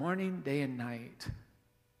morning, day, and night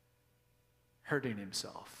hurting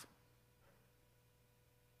himself.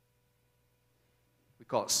 We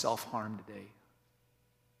call it self-harm today.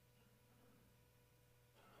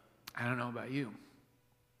 I don't know about you,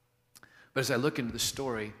 but as I look into the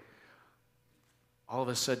story, all of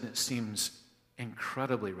a sudden it seems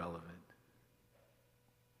incredibly relevant.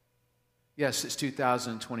 Yes, it's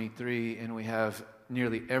 2023, and we have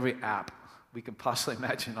nearly every app we can possibly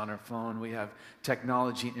imagine on our phone. We have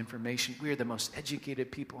technology and information. We are the most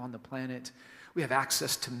educated people on the planet. We have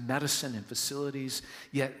access to medicine and facilities.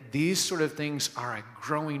 Yet these sort of things are a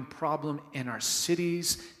growing problem in our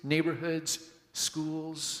cities, neighborhoods,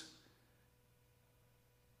 schools,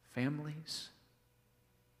 families.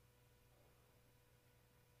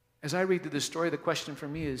 As I read through this story, the question for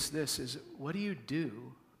me is this, is what do you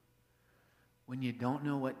do when you don't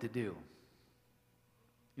know what to do?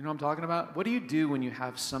 You know what I'm talking about? What do you do when you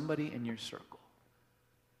have somebody in your circle,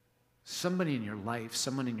 somebody in your life,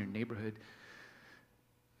 someone in your neighborhood,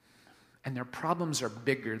 and their problems are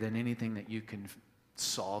bigger than anything that you can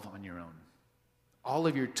solve on your own? All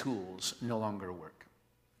of your tools no longer work.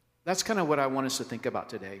 That's kind of what I want us to think about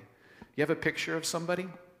today. You have a picture of somebody?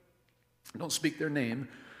 Don't speak their name.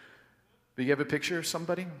 But you have a picture of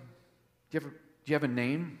somebody? Do you have a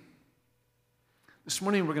name? This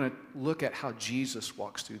morning we're going to look at how Jesus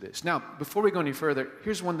walks through this. Now, before we go any further,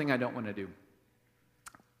 here's one thing I don't want to do.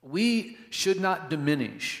 We should not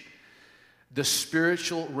diminish the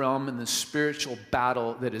spiritual realm and the spiritual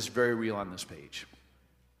battle that is very real on this page.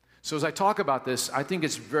 So as I talk about this, I think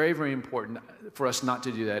it's very, very important for us not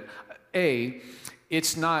to do that. A,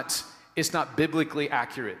 it's not biblically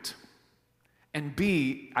accurate. And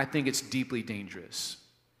B, I think it's deeply dangerous.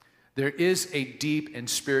 There is a deep and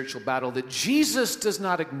spiritual battle that Jesus does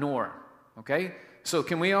not ignore, okay? So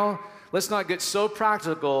can we all, let's not get so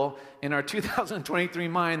practical in our 2023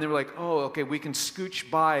 mind that we're like, oh, okay, we can scooch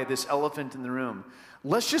by this elephant in the room.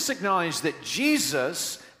 Let's just acknowledge that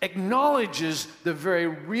Jesus acknowledges the very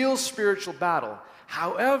real spiritual battle.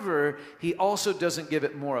 However, he also doesn't give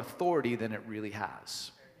it more authority than it really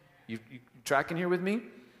has. You tracking here with me?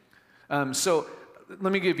 So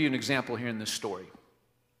let me give you an example here in this story.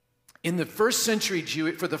 For the first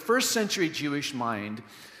century Jewish mind,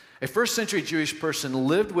 a first century Jewish person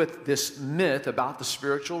lived with this myth about the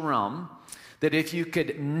spiritual realm that if you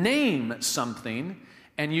could name something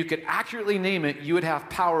and you could accurately name it, you would have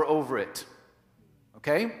power over it.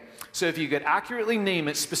 Okay? So if you could accurately name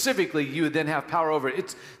it specifically, you would then have power over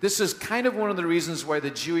it. This is kind of one of the reasons why the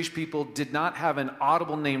Jewish people did not have an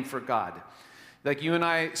audible name for God. Like you and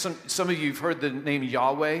I, some of you have heard the name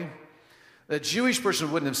Yahweh. The Jewish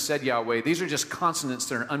person wouldn't have said Yahweh. These are just consonants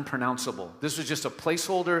that are unpronounceable. This was just a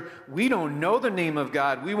placeholder. We don't know the name of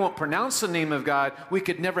God. We won't pronounce the name of God. We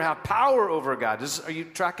could never have power over God. Are you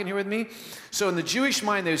tracking here with me? So in the Jewish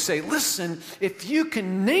mind, they would say, listen, if you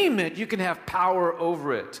can name it, you can have power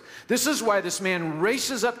over it. This is why this man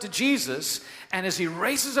races up to Jesus, and as he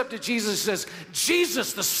races up to Jesus, he says,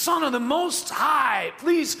 Jesus, the Son of the Most High,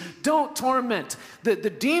 please don't torment. The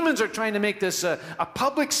demons are trying to make this a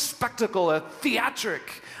public spectacle, a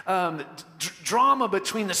theatric drama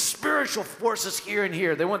between the spiritual forces here and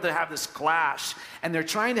here. They want to have this clash, and they're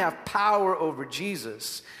trying to have power over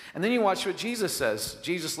Jesus. And then you watch what Jesus says.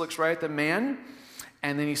 Jesus looks right at the man,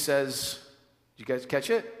 and then he says, did you guys catch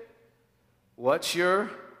it? What's your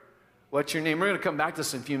name? We're going to come back to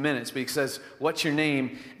this in a few minutes, but he says, what's your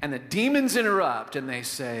name? And the demons interrupt, and they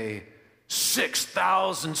say,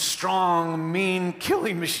 6,000 strong, mean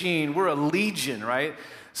killing machine. We're a legion, right?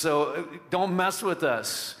 So don't mess with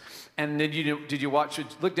us. And did you watch it?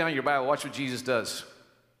 Look down at your Bible, watch what Jesus does.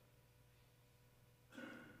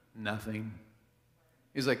 Nothing.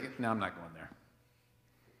 He's like, no, I'm not going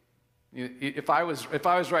there. If I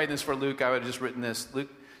was writing this for Luke, I would have just written this.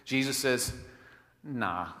 Jesus says,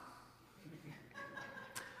 nah.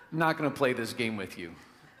 I'm not going to play this game with you,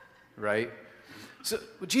 right? So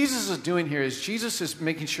what Jesus is doing here is Jesus is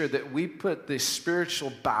making sure that we put the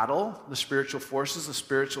spiritual battle, the spiritual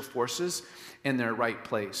forces in their right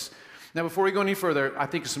place. Now, before we go any further, I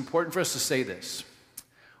think it's important for us to say this.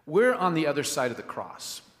 We're on the other side of the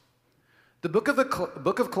cross. The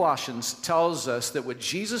book of Colossians tells us that what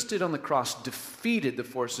Jesus did on the cross defeated the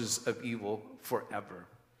forces of evil forever.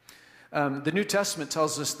 The New Testament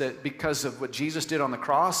tells us that because of what Jesus did on the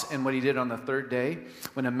cross and what he did on the third day,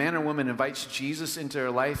 when a man or woman invites Jesus into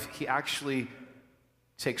their life, he actually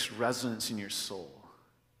takes residence in your soul.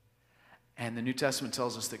 And the New Testament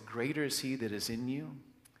tells us that greater is he that is in you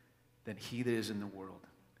than he that is in the world.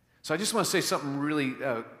 So I just want to say something really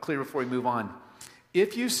clear before we move on.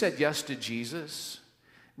 If you said yes to Jesus,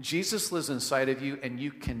 Jesus lives inside of you, and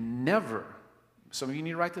you can never, some of you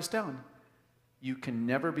need to write this down, you can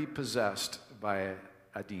never be possessed by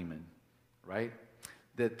a demon, right?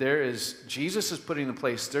 That Jesus is putting in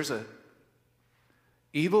place,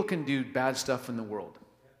 evil can do bad stuff in the world,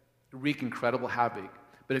 wreak incredible havoc.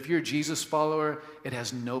 But if you're a Jesus follower, it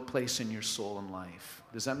has no place in your soul and life.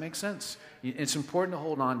 Does that make sense? It's important to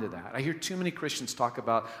hold on to that. I hear too many Christians talk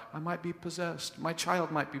about, I might be possessed. My child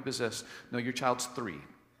might be possessed. No, your child's 3.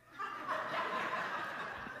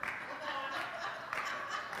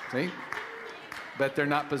 See? But they're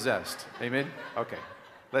not possessed. Amen? Okay.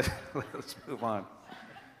 Let's move on.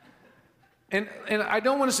 And I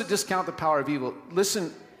don't want us to discount the power of evil.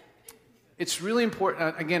 Listen, it's really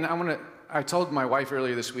important. Again, I told my wife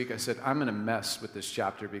earlier this week, I said, I'm going to mess with this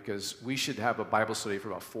chapter because we should have a Bible study for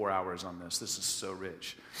about 4 hours on this. This is so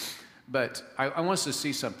rich. But I want us to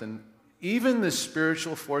see something. Even the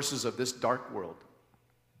spiritual forces of this dark world,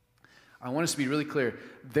 I want us to be really clear,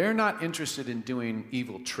 they're not interested in doing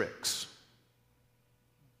evil tricks.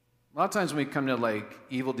 A lot of times when we come to like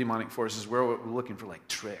evil demonic forces, we're looking for like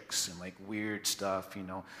tricks and like weird stuff,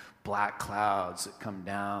 black clouds that come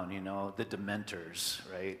down, the Dementors,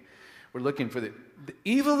 right? We're looking for the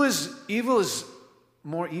evil is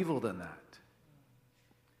more evil than that.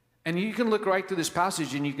 And you can look right through this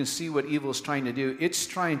passage and you can see what evil is trying to do. It's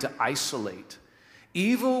trying to isolate.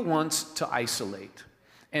 Evil wants to isolate.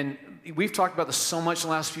 And we've talked about this so much in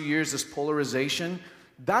the last few years, this polarization.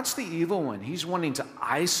 That's the evil one. He's wanting to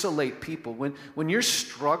isolate people. When you're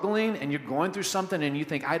struggling and you're going through something and you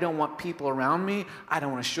think, I don't want people around me, I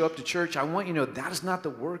don't want to show up to church, I want you to know that is not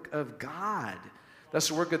the work of God. That's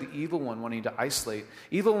the work of the evil one, wanting to isolate.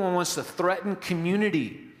 Evil one wants to threaten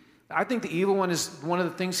community. I think the evil one is one of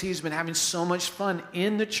the things he's been having so much fun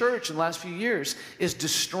in the church in the last few years is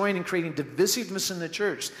destroying and creating divisiveness in the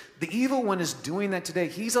church. The evil one is doing that today.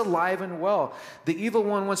 He's alive and well. The evil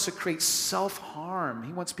one wants to create self-harm.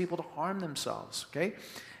 He wants people to harm themselves, okay?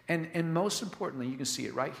 And most importantly, you can see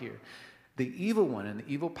it right here. The evil one and the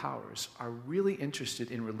evil powers are really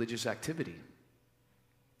interested in religious activity,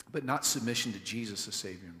 but not submission to Jesus as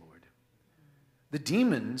Savior and Lord. The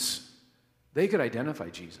demons, they could identify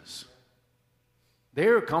Jesus. They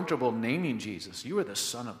were comfortable naming Jesus. You are the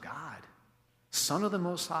Son of God, Son of the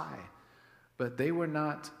Most High. But they were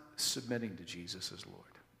not submitting to Jesus as Lord.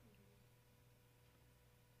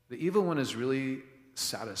 The evil one is really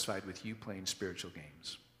satisfied with you playing spiritual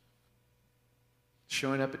games.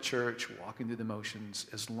 Showing up at church, walking through the motions,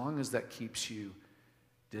 as long as that keeps you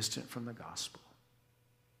distant from the gospel,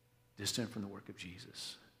 distant from the work of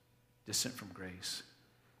Jesus, distant from grace.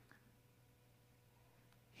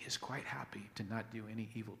 He is quite happy to not do any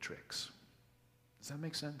evil tricks. Does that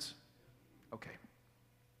make sense? Okay.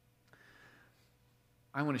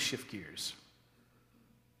 I want to shift gears.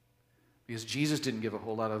 Because Jesus didn't give a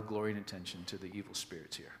whole lot of glory and attention to the evil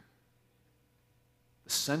spirits here. The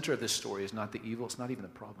center of this story is not the evil, it's not even the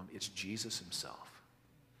problem, it's Jesus himself.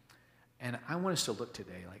 And I want us to look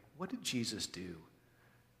today, like, what did Jesus do?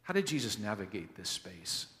 How did Jesus navigate this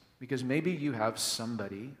space? Because maybe you have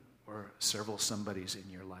somebody or several somebodies in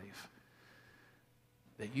your life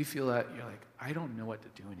that you feel that you're like, I don't know what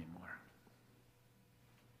to do anymore.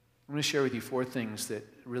 I'm going to share with you 4 things that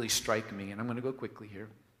really strike me, and I'm going to go quickly here.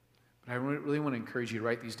 But I really want to encourage you to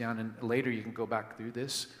write these down, and later you can go back through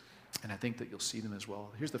this, and I think that you'll see them as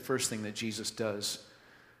well. Here's the first thing that Jesus does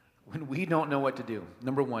when we don't know what to do.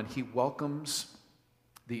 Number 1, he welcomes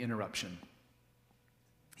the interruption.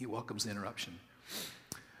 He welcomes the interruption.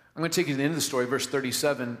 I'm going to take you to the end of the story, verse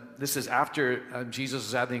 37. This is after Jesus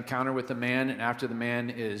has had the encounter with the man, and after the man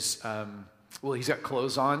is, he's got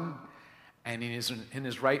clothes on, and in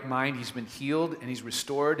his right mind, he's been healed, and he's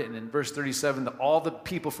restored. And in verse 37, all the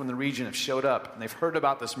people from the region have showed up, and they've heard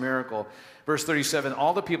about this miracle. Verse 37,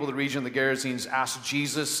 all the people of the region of the Gerasenes asked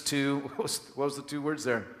Jesus to, what was the 2 words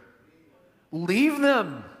there? Leave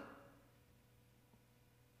them.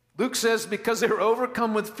 Luke says, because they were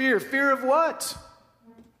overcome with fear. Fear of what?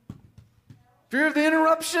 Fear of the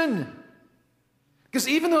interruption. Because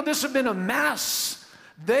even though this had been a mess,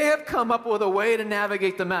 they have come up with a way to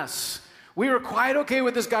navigate the mess. We were quite okay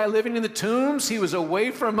with this guy living in the tombs. He was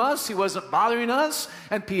away from us. He wasn't bothering us.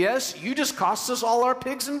 And P.S., you just cost us all our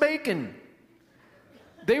pigs and bacon.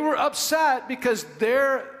 They were upset because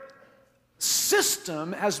their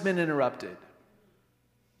system has been interrupted.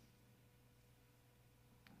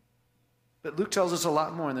 But Luke tells us a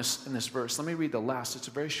lot more in this verse. Let me read the last. It's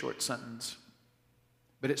a very short sentence,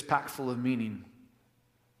 but it's packed full of meaning.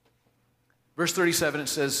 Verse 37, it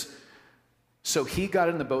says, so he got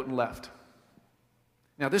in the boat and left.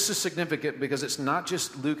 Now, this is significant because it's not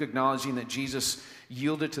just Luke acknowledging that Jesus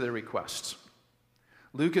yielded to their requests.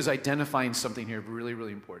 Luke is identifying something here really,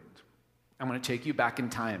 really important. I'm going to take you back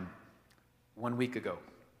in time 1 week ago.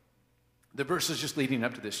 The verse is just leading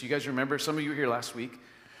up to this. You guys remember? Some of you were here last week.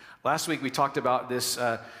 Last week we talked about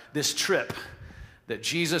this trip that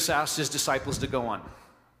Jesus asked his disciples to go on.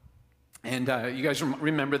 And you guys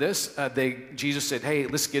remember this? Jesus said, hey,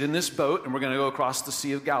 let's get in this boat and we're going to go across the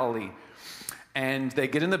Sea of Galilee. And they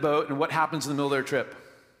get in the boat, and what happens in the middle of their trip?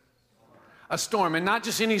 A storm. And not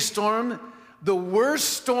just any storm, the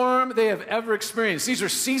worst storm they have ever experienced. These are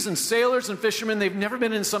seasoned sailors and fishermen. They've never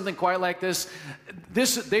been in something quite like this.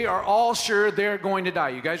 They are all sure they're going to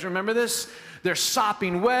die. You guys remember this? They're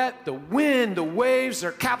sopping wet, the wind, the waves,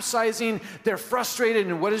 they're capsizing, they're frustrated.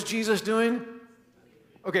 And what is Jesus doing?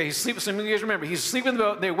 Okay, he's sleeping. Some of you guys remember, he's sleeping in the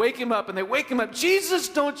boat. They wake him up, and they wake him up. Jesus,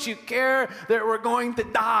 don't you care that we're going to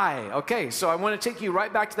die? Okay, so I want to take you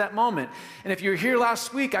right back to that moment. And if you were here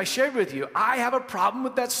last week, I shared with you, I have a problem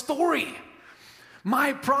with that story.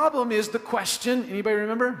 My problem is the question, anybody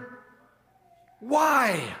remember?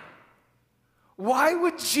 Why? Why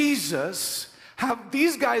would Jesus have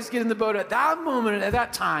these guys get in the boat at that moment, at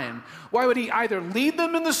that time? Why would he either lead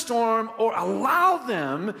them in the storm or allow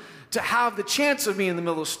them to have the chance of being in the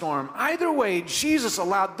middle of the storm? Either way, Jesus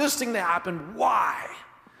allowed this thing to happen. Why?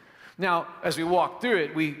 Now, as we walked through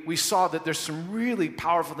it, we saw that there's some really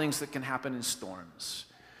powerful things that can happen in storms.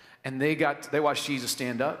 And they watched Jesus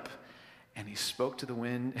stand up, and he spoke to the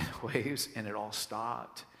wind and waves, and it all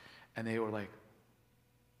stopped. And they were like,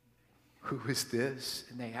 who is this?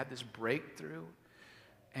 And they had this breakthrough.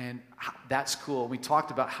 And that's cool. We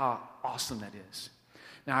talked about how awesome that is.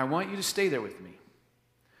 Now, I want you to stay there with me.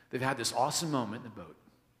 They've had this awesome moment in the boat.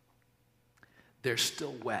 They're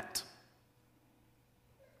still wet.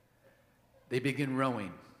 They begin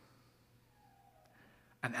rowing.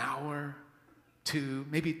 An hour, 2,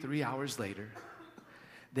 maybe 3 hours later,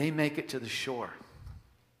 they make it to the shore.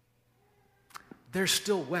 They're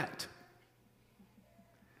still wet.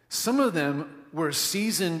 Some of them were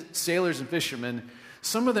seasoned sailors and fishermen.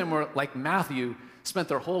 Some of them were, like Matthew, spent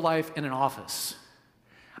their whole life in an office.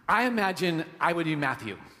 I imagine I would be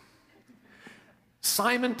Matthew.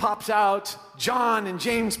 Simon pops out, John and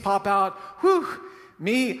James pop out. Whew,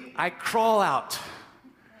 me, I crawl out.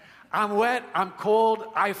 I'm wet, I'm cold,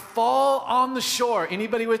 I fall on the shore.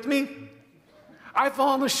 Anybody with me? I fall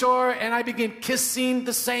on the shore and I begin kissing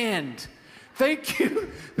the sand. Thank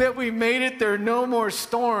you that we made it. There are no more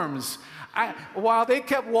storms. While they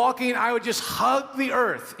kept walking, I would just hug the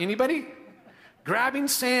earth. Anybody? Grabbing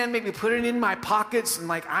sand, maybe put it in my pockets, and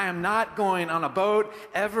like, I am not going on a boat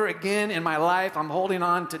ever again in my life. I'm holding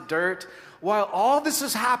on to dirt. While all this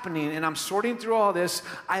is happening and I'm sorting through all this,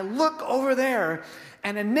 I look over there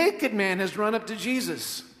and a naked man has run up to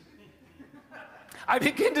Jesus. I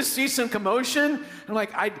begin to see some commotion. I'm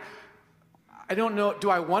like, I don't know, do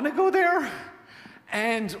I want to go there?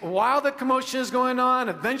 And while the commotion is going on,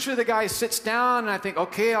 eventually the guy sits down and I think,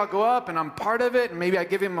 okay, I'll go up and I'm part of it. And maybe I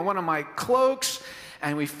give him one of my cloaks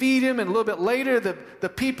and we feed him. And a little bit later, the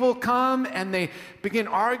people come and they begin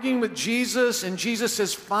arguing with Jesus. And Jesus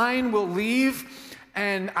says, fine, we'll leave.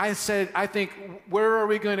 And I said, I think, where are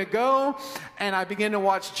we going to go? And I begin to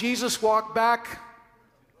watch Jesus walk back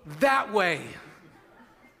that way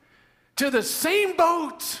to the same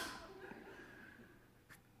boat.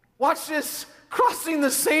 Watch this. Crossing the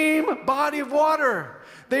same body of water.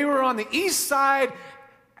 They were on the east side.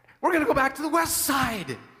 We're going to go back to the west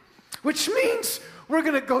side, which means we're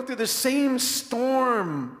going to go through the same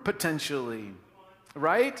storm potentially,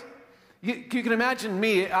 right? You can imagine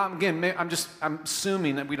me. Again, I'm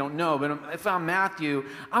assuming that we don't know, but if I'm Matthew,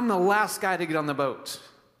 I'm the last guy to get on the boat.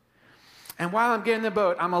 And while I'm getting in the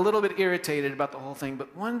boat, I'm a little bit irritated about the whole thing,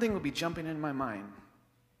 but one thing will be jumping in my mind.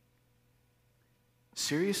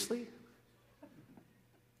 Seriously?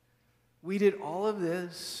 We did all of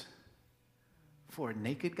this for a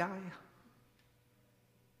naked guy?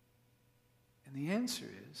 And the answer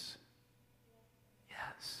is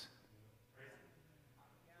yes.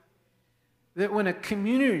 That when a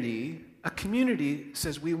community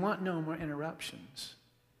says we want no more interruptions,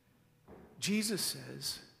 Jesus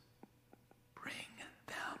says, bring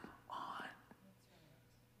them on.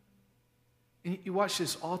 And you watch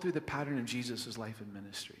this all through the pattern of Jesus' life and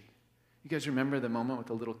ministry. You guys remember the moment with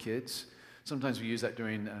the little kids? Sometimes we use that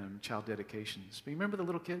during child dedications. But you remember the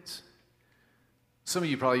little kids? Some of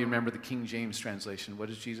you probably remember the King James translation. What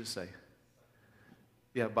does Jesus say?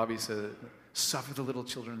 Yeah, Bobby said, suffer the little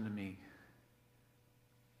children to me.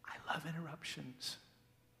 I love interruptions.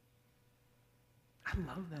 I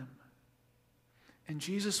love them. And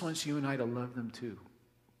Jesus wants you and I to love them too.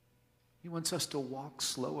 He wants us to walk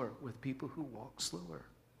slower with people who walk slower.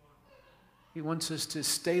 He wants us to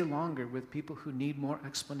stay longer with people who need more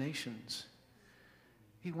explanations.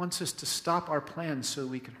 He wants us to stop our plans so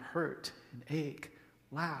we can hurt and ache,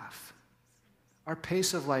 laugh. Our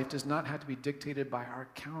pace of life does not have to be dictated by our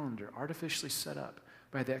calendar, artificially set up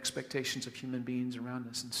by the expectations of human beings around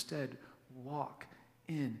us. Instead, walk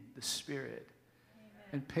in the Spirit. Amen.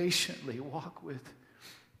 And patiently walk with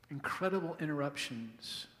incredible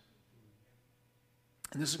interruptions.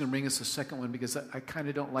 And this is going to bring us to the second one because I kind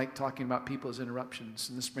of don't like talking about people as interruptions.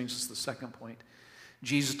 And this brings us to the second point.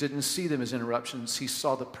 Jesus didn't see them as interruptions. He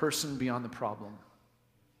saw the person beyond the problem.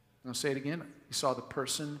 I'll say it again. He saw the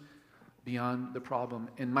person beyond the problem.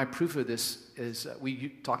 And my proof of this is we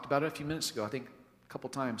talked about it a few minutes ago, I think a couple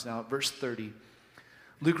times now. Verse 30.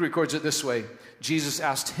 Luke records it this way. Jesus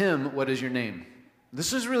asked him, what is your name?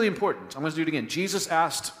 This is really important. I'm going to do it again. Jesus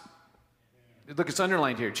asked, look, it's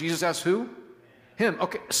underlined here. Jesus asked who? Him.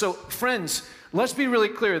 Okay, so friends, let's be really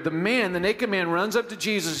clear. The naked man runs up to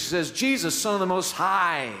Jesus. He says, Jesus, Son of the Most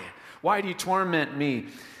High, why do you torment me?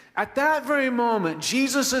 At that very moment,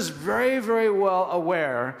 Jesus is very, very well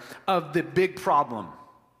aware of the big problem.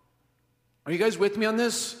 Are you guys with me on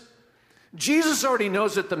this? Jesus already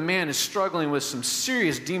knows that the man is struggling with some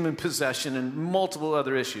serious demon possession and multiple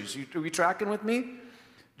other issues. Are you tracking with me?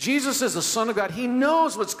 Jesus is the Son of God. He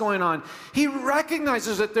knows what's going on. He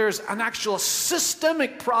recognizes that there's an actual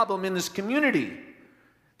systemic problem in this community.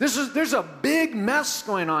 There's a big mess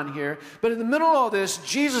going on here. But in the middle of all this,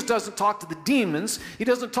 Jesus doesn't talk to the demons. He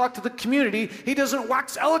doesn't talk to the community. He doesn't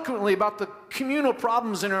wax eloquently about the communal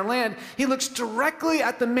problems in our land. He looks directly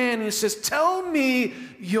at the man and he says, tell me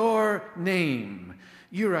your name.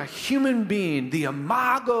 You're a human being, the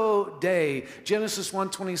Imago Dei. Genesis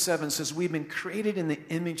 1:27 says we've been created in the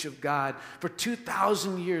image of God. For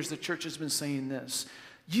 2,000 years, the church has been saying this.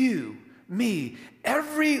 You, me,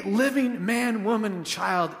 every living man, woman, and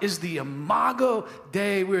child is the Imago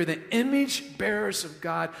Dei. We're the image bearers of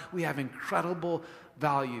God. We have incredible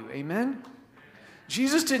value. Amen?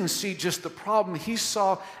 Jesus didn't see just the problem. He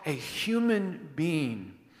saw a human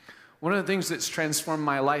being. One of the things that's transformed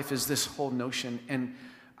my life is this whole notion, and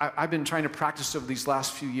I've been trying to practice over these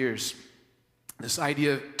last few years, this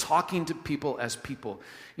idea of talking to people as people.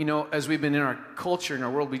 You know, as we've been in our culture, in our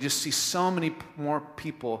world, we just see so many more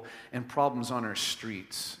people and problems on our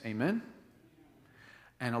streets. Amen?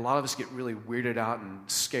 And a lot of us get really weirded out and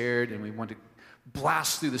scared, and we want to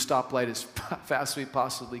blast through the stoplight as fast as we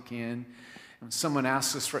possibly can. And when someone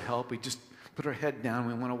asks us for help, we just put our head down and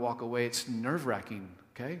we want to walk away. It's nerve-wracking,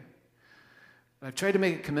 okay? But I've tried to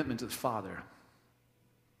make a commitment to the Father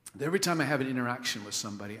that every time I have an interaction with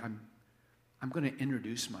somebody, I'm going to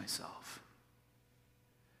introduce myself.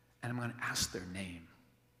 And I'm going to ask their name.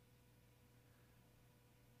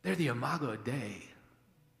 They're the Imago Dei.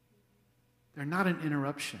 They're not an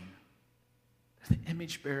interruption. They're the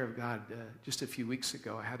image bearer of God. Just a few weeks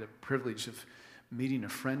ago, I had a privilege of meeting a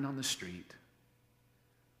friend on the street.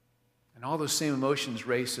 And all those same emotions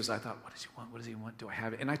raced as I thought, what does he want? What does he want? Do I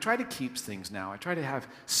have it? And I try to keep things now. I try to have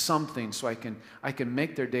something so I can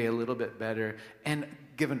make their day a little bit better and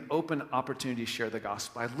give an open opportunity to share the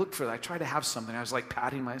gospel. I look for that. I try to have something. I was like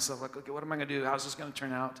patting myself, like, okay, what am I going to do? How's this going to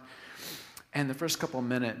turn out? And the first couple of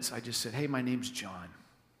minutes, I just said, hey, my name's John.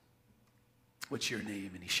 What's your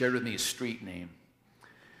name? And he shared with me his street name.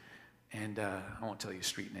 And I won't tell you his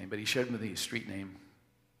street name, but he shared with me his street name.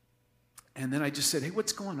 And then I just said, hey,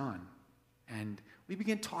 what's going on? And we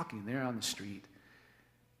began talking there on the street.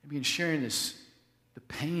 And began sharing the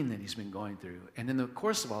pain that he's been going through. And in the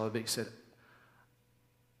course of all of it, he said,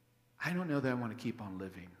 I don't know that I want to keep on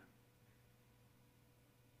living.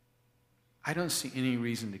 I don't see any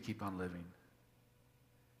reason to keep on living.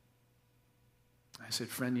 I said,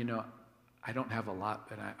 friend, I don't have a lot,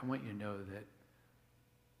 but I want you to know that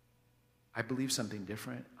I believe something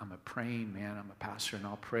different. I'm a praying man. I'm a pastor, and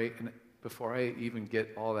I'll pray. And before I even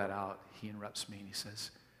get all that out, he interrupts me, and he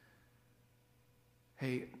says,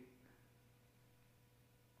 hey,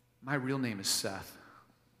 my real name is Seth.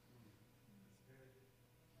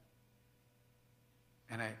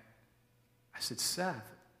 And I said,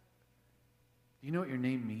 Seth, do you know what your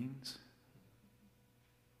name means?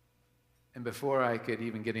 And before I could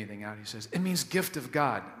even get anything out, he says, it means gift of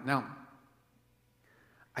God. Now,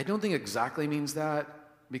 I don't think exactly means that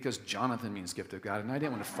because Jonathan means gift of God, and I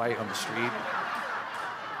didn't want to fight on the street.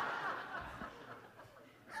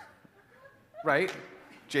 Right?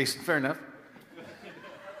 Jason, fair enough.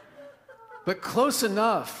 But close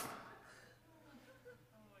enough.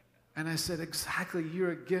 And I said, exactly,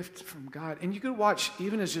 you're a gift from God. And you could watch,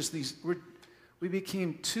 even as just we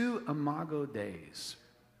became two Imago Days,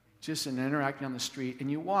 just in interacting on the street, and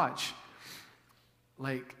you watch,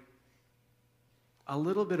 like, a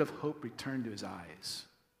little bit of hope returned to his eyes.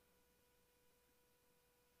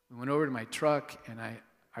 We went over to my truck, and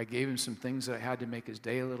I gave him some things that I had to make his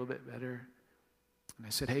day a little bit better. And I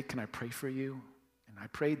said, hey, can I pray for you? And I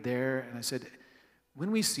prayed there, and I said,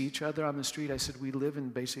 when we see each other on the street, I said, we live in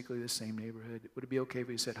basically the same neighborhood. Would it be okay if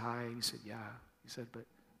we said hi? He said, yeah. He said, but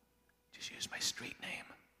just use my street name.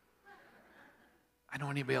 I don't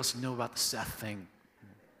want anybody else to know about the Seth thing.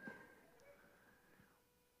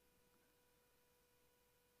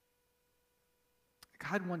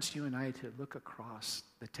 God wants you and I to look across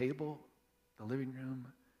the table, the living room,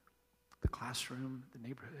 the classroom, the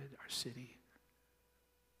neighborhood, our city.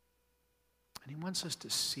 And he wants us to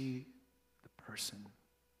see the person.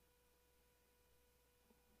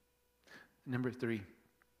 Number 3,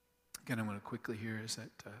 again, I'm going to quickly here, is that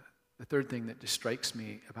the third thing that just strikes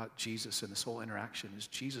me about Jesus and this whole interaction is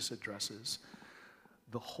Jesus addresses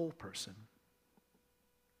the whole person.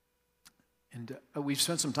 And we've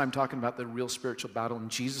spent some time talking about the real spiritual battle, and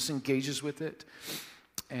Jesus engages with it.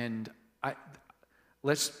 And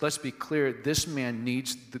let's be clear, this man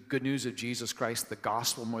needs the good news of Jesus Christ, the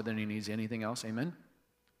gospel, more than he needs anything else. Amen?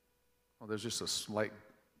 Well, there's just a slight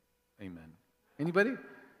amen. Anybody?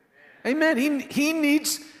 Amen. He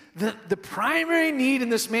needs, the primary need in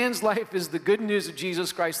this man's life is the good news of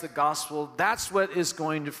Jesus Christ, the gospel. That's what is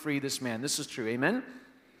going to free this man. This is true. Amen?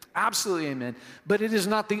 Absolutely amen. But it is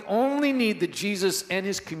not the only need that Jesus and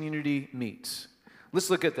his community meets. Let's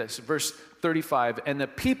look at this. Verse 35. And the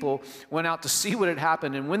people went out to see what had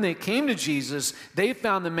happened. And when they came to Jesus, they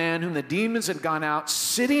found the man whom the demons had gone out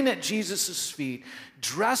sitting at Jesus' feet,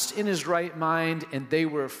 dressed in his right mind, and they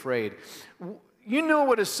were afraid. You know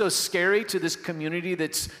what is so scary to this community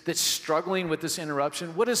that's struggling with this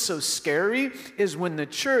interruption? What is so scary is when the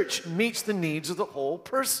church meets the needs of the whole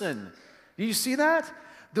person. Do you see that?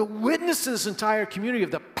 The witness to this entire community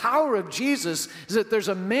of the power of Jesus is that there's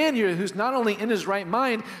a man here who's not only in his right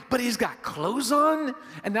mind, but he's got clothes on.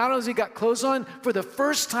 And not only has he got clothes on, for the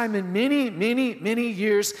first time in many, many, many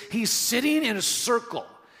years, he's sitting in a circle.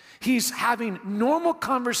 He's having normal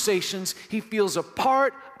conversations. He feels a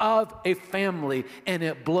part of a family, and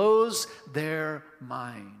it blows their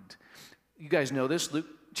mind. You guys know this, Luke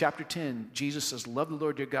chapter 10. Jesus says, love the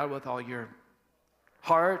Lord your God with all your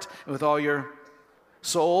heart and with all your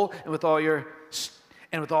soul and with all your...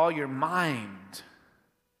 and with all your mind.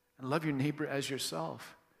 And love your neighbor as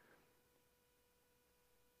yourself.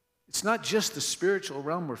 It's not just the spiritual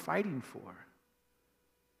realm we're fighting for.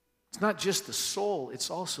 It's not just the soul, it's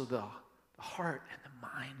also the heart and the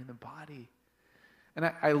mind and the body. And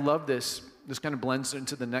I love this. This kind of blends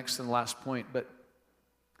into the next and last point. But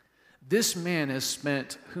this man has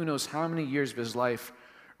spent who knows how many years of his life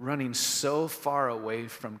running so far away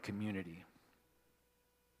from community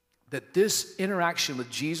that this interaction with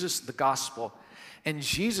Jesus, the gospel, and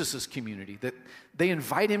Jesus' community, that they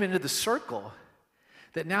invite him into the circle,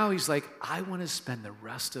 that now he's like, I want to spend the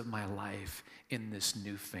rest of my life in this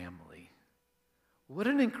new family. What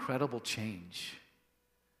an incredible change.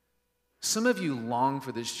 Some of you long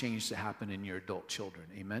for this change to happen in your adult children.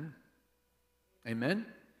 Amen? Amen?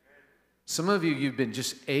 Some of you, you've been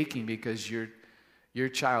just aching because your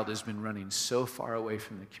child has been running so far away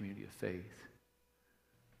from the community of faith.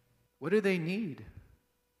 What do they need?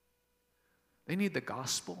 They need the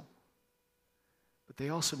gospel, but they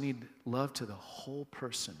also need love to the whole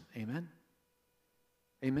person. Amen?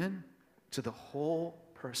 Amen? To the whole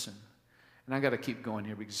person. And I got to keep going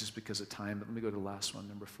here because of time, but let me go to the last one,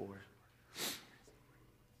 number 4.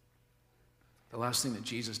 The last thing that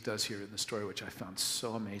Jesus does here in the story, which I found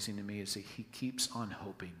so amazing to me, is that he keeps on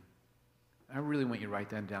hoping. I really want you to write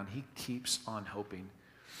that down. He keeps on hoping.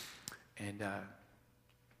 And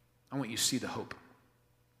I want you to see the hope.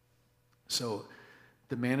 So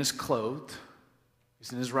the man is clothed.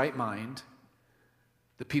 He's in his right mind.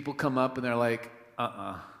 The people come up and they're like,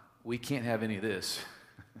 we can't have any of this.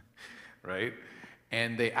 Right?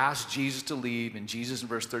 And they ask Jesus to leave, and Jesus in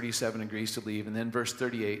verse 37 agrees to leave. And then verse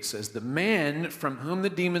 38 says, the man from whom the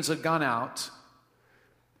demons had gone out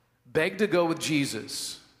begged to go with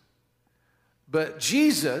Jesus. But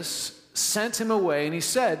Jesus sent him away, and he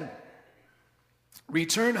said,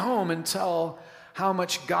 return home and tell how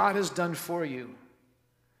much God has done for you.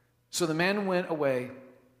 So the man went away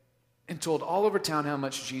and told all over town how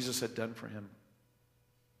much Jesus had done for him.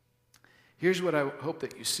 Here's what I hope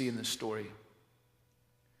that you see in this story.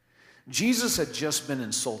 Jesus had just been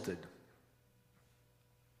insulted.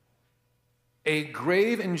 A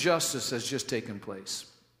grave injustice has just taken place.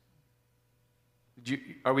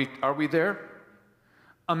 Are we there?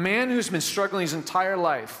 A man who's been struggling his entire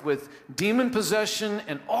life with demon possession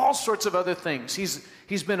and all sorts of other things.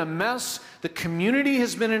 He's been a mess. The community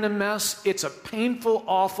has been in a mess. It's a painful,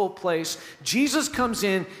 awful place. Jesus comes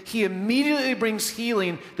in. He immediately brings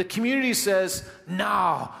healing. The community says,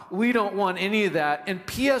 no, we don't want any of that. And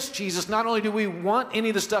P.S. Jesus, not only do we want any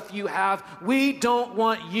of the stuff you have, we don't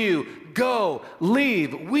want you. Go,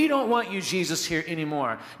 leave. We don't want you, Jesus, here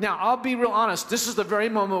anymore. Now, I'll be real honest. This is the very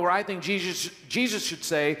moment where I think Jesus should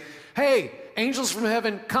say, hey, angels from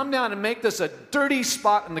heaven, come down and make this a dirty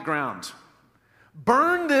spot in the ground.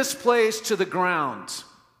 Burn this place to the ground.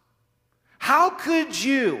 How could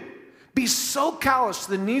you be so callous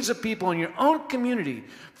to the needs of people in your own community?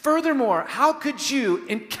 Furthermore, how could you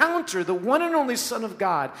encounter the one and only Son of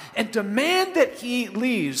God and demand that he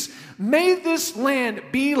leaves? May this land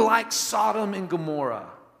be like Sodom and Gomorrah.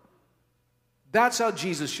 That's how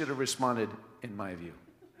Jesus should have responded, in my view.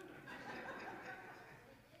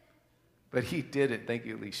 But he didn't. Thank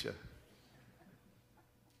you, Alicia.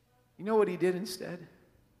 You know what he did instead?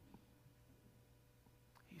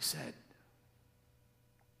 He said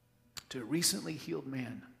to a recently healed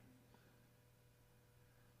man,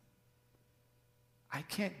 I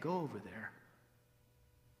can't go over there.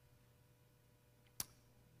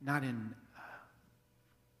 Not in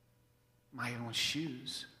my own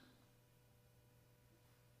shoes.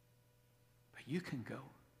 But you can go.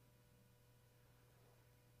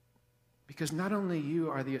 Because not only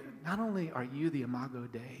are you the Imago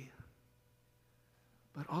Dei,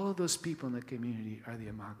 but all of those people in the community are the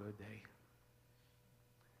Imago Dei.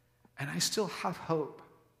 And I still have hope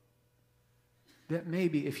that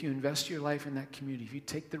maybe if you invest your life in that community, if you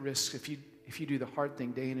take the risks, if you do the hard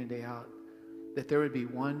thing day in and day out, that there would be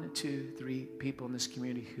 1, 2, 3 people in this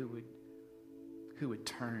community who would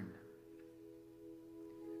turn.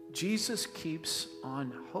 Jesus keeps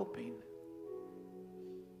on hoping.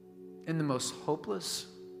 In the most hopeless,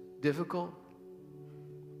 difficult,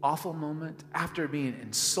 awful moment, after being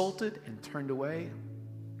insulted and turned away.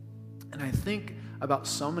 And I think about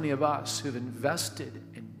so many of us who've invested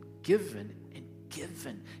and given and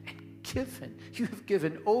given and given. You have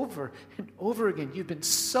given over and over again. You've been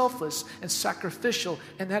selfless and sacrificial,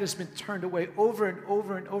 and that has been turned away over and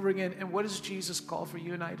over and over again. And what does Jesus call for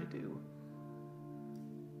you and I to do?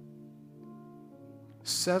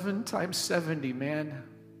 7 times 70, man.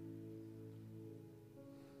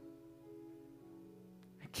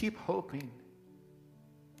 And keep hoping.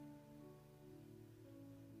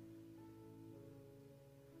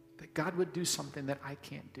 that God would do something that I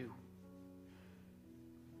can't do.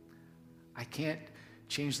 I can't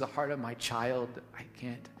change the heart of my child. I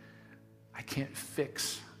can't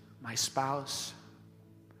fix my spouse.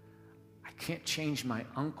 I can't change my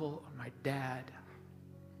uncle or my dad.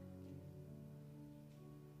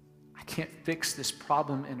 I can't fix this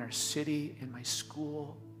problem in our city, in my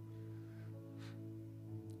school.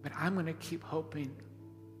 But I'm going to keep hoping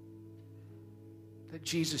that,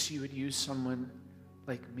 Jesus, you would use someone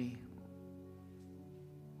like me.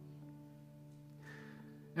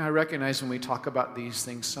 Now, I recognize when we talk about these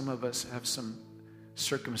things, some of us have some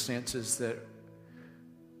circumstances that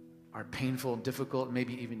are painful, difficult,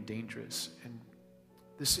 maybe even dangerous. And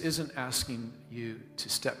this isn't asking you to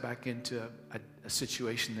step back into a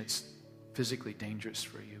situation that's physically dangerous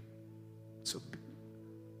for you. So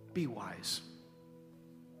be wise.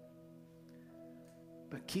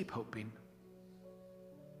 But keep hoping.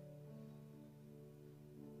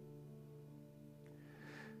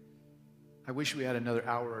 I wish we had another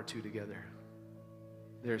hour or two together.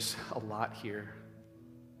 There's a lot here.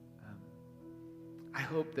 I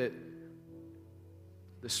hope that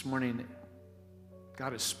this morning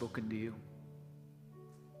God has spoken to you.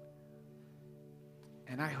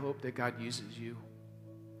 And I hope that God uses you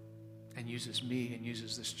and uses me and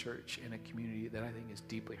uses this church in a community that I think is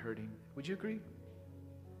deeply hurting. Would you agree?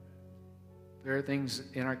 There are things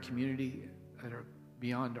in our community that are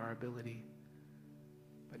beyond our ability,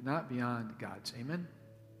 but not beyond God's. Amen?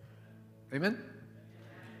 Amen?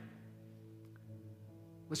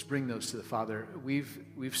 Let's bring those to the Father.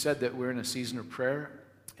 We've said that we're in a season of prayer,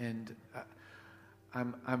 and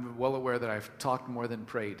I'm well aware that I've talked more than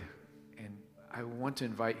prayed, and I want to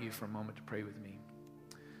invite you for a moment to pray with me.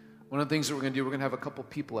 One of the things that we're going to do, we're going to have a couple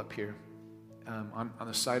people up here on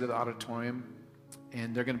the side of the auditorium,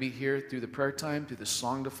 and they're going to be here through the prayer time, through the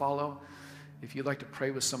song to follow. If you'd like to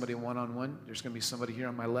pray with somebody one-on-one, there's going to be somebody here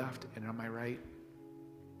on my left and on my right.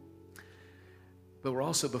 But we're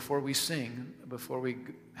also, before we sing, before we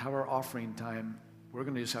have our offering time, we're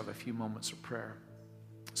going to just have a few moments of prayer.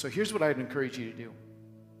 So here's what I'd encourage you to do.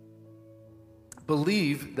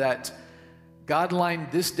 Believe that God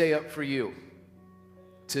lined this day up for you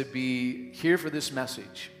to be here for this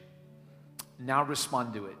message. Now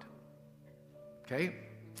respond to it. Okay?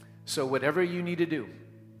 So whatever you need to do,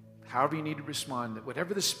 however you need to respond,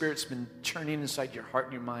 whatever the Spirit's been churning inside your heart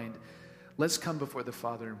and your mind, let's come before the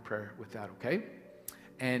Father in prayer with that, okay?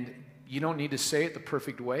 And you don't need to say it the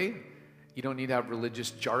perfect way. You don't need to have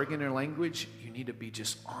religious jargon or language. You need to be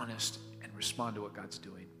just honest and respond to what God's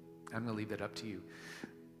doing. I'm going to leave that up to you.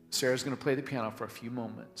 Sarah's going to play the piano for a few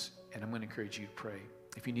moments, and I'm going to encourage you to pray.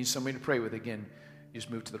 If you need somebody to pray with, again, you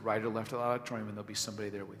just move to the right or left of the auditorium, and there'll be somebody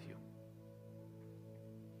there with you.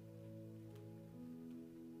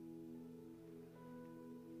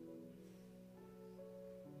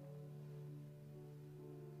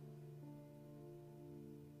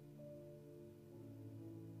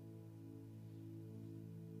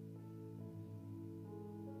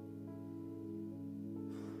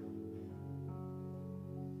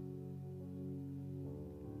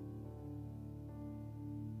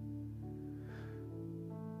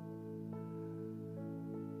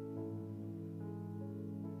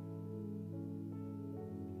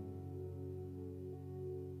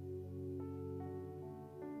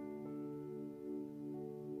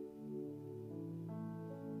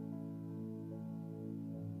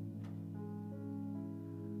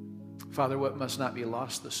 Father, what must not be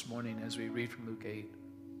lost this morning as we read from Luke 8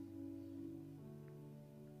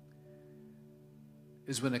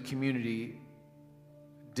 is when a community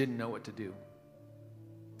didn't know what to do.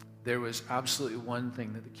 There was absolutely one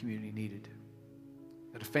thing that the community needed,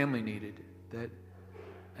 that a family needed, that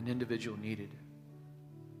an individual needed.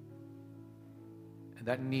 And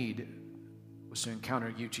that need was to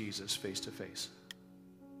encounter you, Jesus, face to face.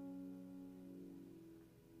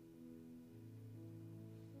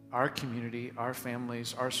 Our community, our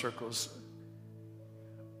families, our circles,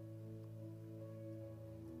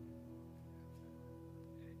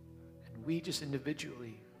 and we just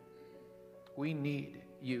individually, we need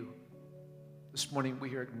you. This morning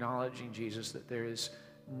we are acknowledging, Jesus, that there is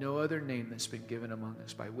no other name that's been given among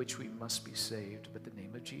us by which we must be saved but the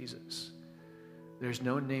name of Jesus. There's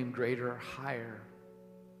no name greater or higher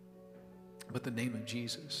but the name of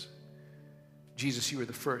Jesus. Jesus, you are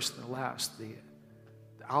the first and the last, the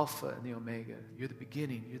Alpha and the Omega. You're the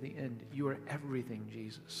beginning. You're the end. You are everything,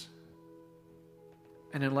 Jesus.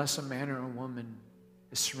 And unless a man or a woman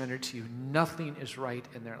is surrendered to you, nothing is right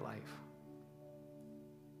in their life.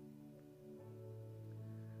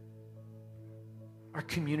 Our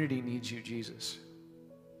community needs you, Jesus.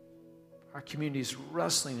 Our community is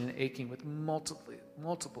wrestling and aching with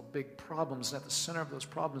multiple big problems. And at the center of those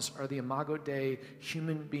problems are the Imago Dei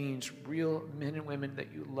human beings, real men and women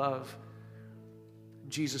that you love.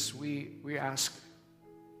 Jesus, we ask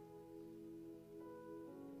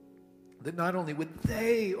that not only would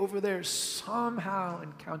they over there somehow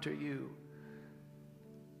encounter you,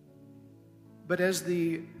 but as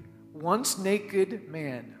the once naked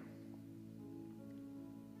man,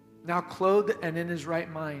 now clothed and in his right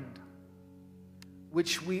mind,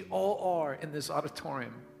 which we all are in this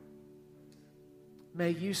auditorium,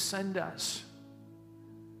 may you send us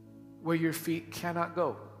where your feet cannot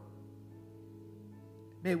go.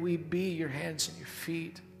 May we be your hands and your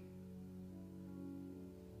feet.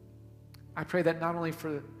 I pray that not only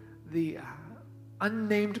for the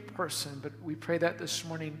unnamed person, but we pray that this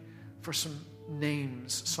morning for some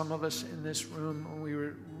names. Some of us in this room, when we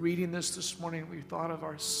were reading this morning, we thought of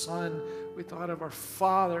our son, we thought of our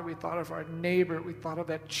father, we thought of our neighbor, we thought of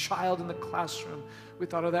that child in the classroom, we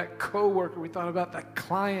thought of that coworker, we thought about that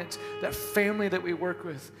client, that family that we work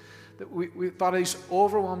with, that we thought of these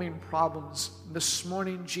overwhelming problems. This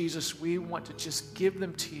morning, Jesus, we want to just give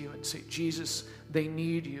them to you and say, Jesus, they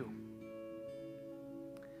need you.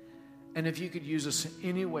 And if you could use us in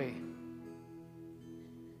any way,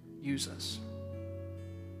 use us.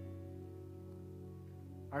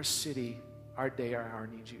 Our city, our day, our hour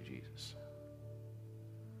needs you, Jesus.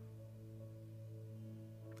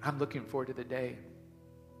 I'm looking forward to the day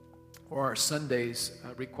where our Sundays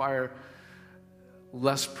require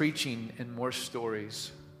less preaching and more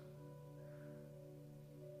stories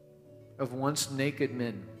of once naked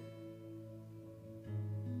men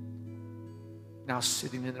now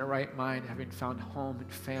sitting in their right mind, having found home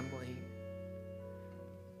and family,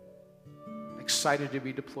 excited to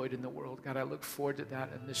be deployed in the world. God, I look forward to that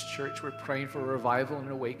in this church. We're praying for a revival and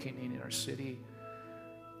awakening in our city.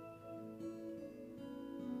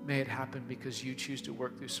 May it happen because you choose to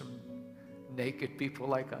work through some naked people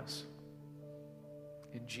like us.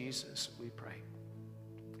 In Jesus, we pray.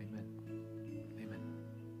 Amen. Amen.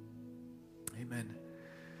 Amen.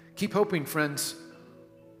 Keep hoping, friends.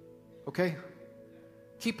 Okay?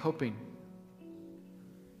 Keep hoping.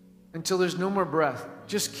 Until there's no more breath.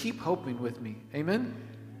 Just keep hoping with me. Amen?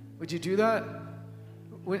 Would you do that?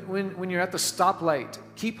 When you're at the stoplight,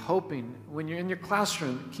 keep hoping. When you're in your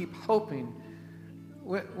classroom, keep hoping.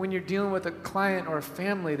 When you're dealing with a client or a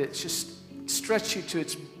family that's just stretched you to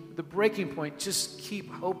the breaking point, just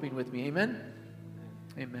keep hoping with me. Amen?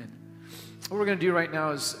 Amen. What we're going to do right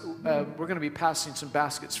now is we're going to be passing some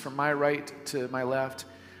baskets from my right to my left.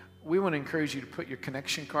 We want to encourage you to put your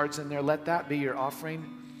connection cards in there. Let that be your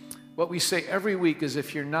offering. What we say every week is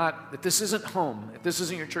if this isn't home, if this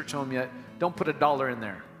isn't your church home yet, don't put $1 in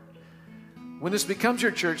there. When this becomes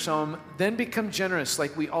your church home, then become generous,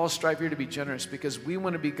 like we all strive here to be generous, because we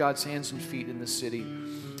want to be God's hands and feet in the city.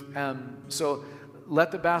 So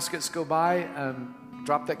let the baskets go by.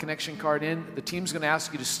 Drop that connection card in. The team's going to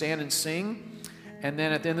ask you to stand and sing. And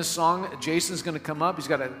then at the end of the song, Jason's going to come up. He's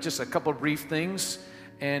got just a couple of brief things.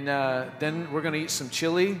 And then we're going to eat some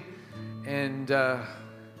chili and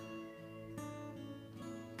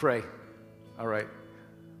pray. All right.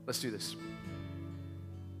 Let's do this.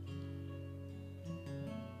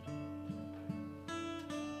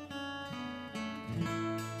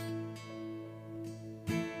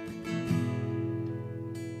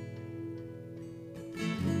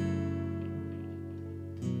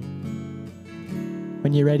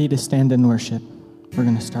 When you're ready to stand and worship, we're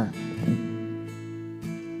going to start.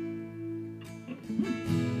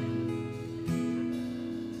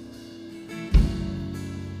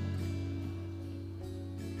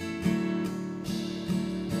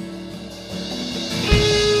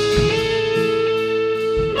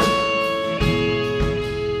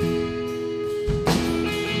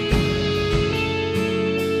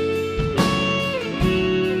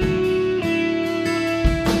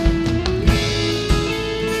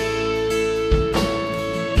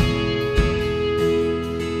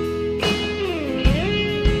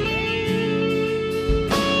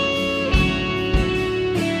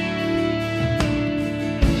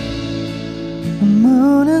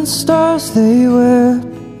 Stars they wept,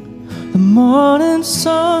 the morning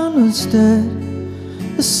sun was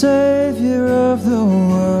dead, the Savior of the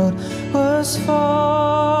world was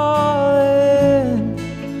falling.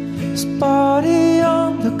 His body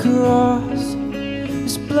on the cross,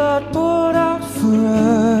 His blood poured out for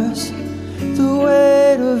us, the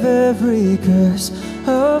weight of every curse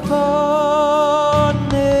upon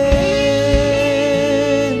Him.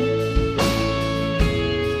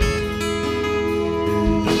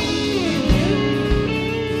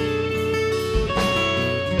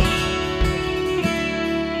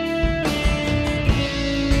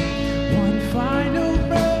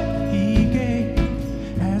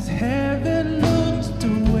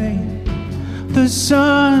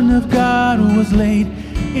 Son of God was laid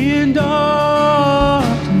in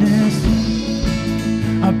darkness.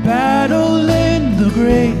 A battle in the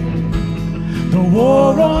grave. The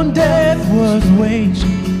war on death was waged.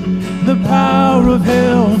 The power of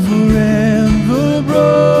hell forever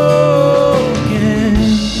broken.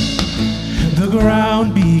 The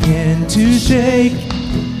ground began to shake.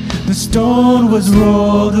 The stone was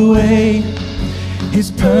rolled away.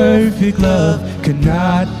 His perfect love could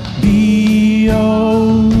not be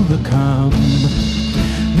overcome.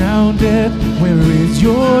 Now death, where is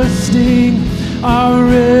your sting? Our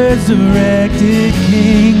resurrected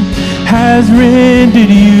King has rendered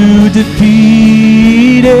you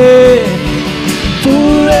defeated.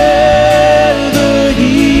 Forever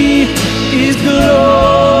he is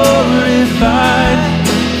glorified.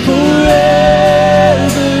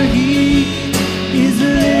 Forever he is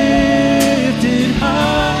lifted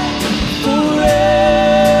high.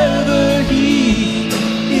 Forever he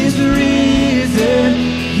is risen.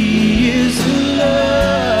 He is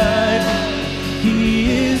alive. He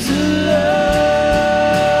is alive.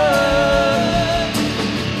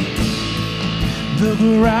 The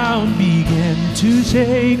ground began to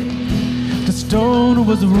shake. The stone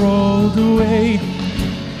was rolled away.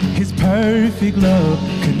 His perfect love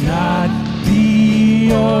could not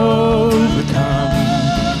be overcome.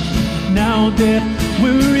 Now death,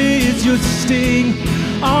 where is your sting?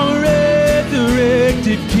 Our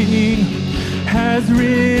resurrected King has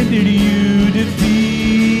rendered you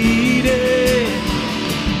defeated.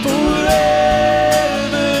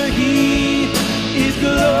 Forever he is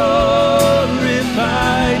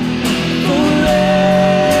glorified.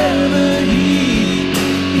 Forever he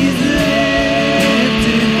is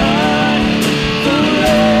lifted high.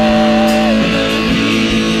 Forever he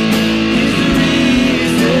is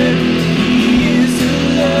risen. He is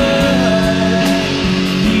alive.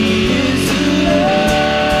 He is alive.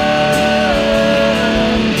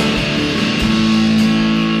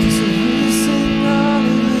 So we sing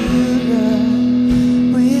hallelujah.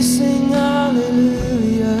 We sing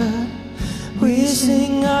hallelujah. We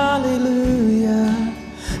sing hallelujah.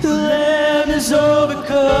 The Lamb is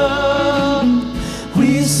overcome.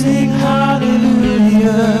 We sing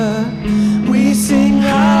hallelujah. We sing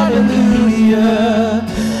hallelujah.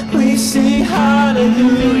 We sing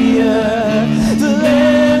hallelujah. The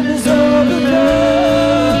Lamb is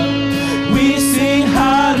overcome. We sing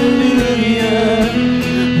hallelujah.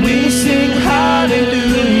 We sing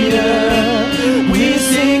hallelujah. We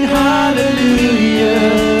sing hallelujah.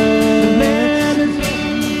 The Lamb is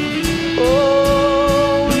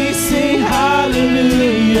oh, we sing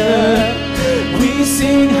hallelujah. We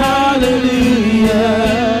sing hallelujah.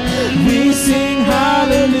 We sing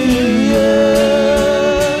hallelujah.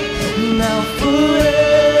 Now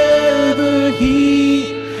forever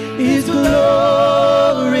he is glorified.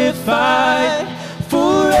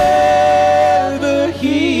 Forever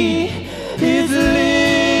he is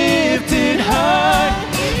lifted high.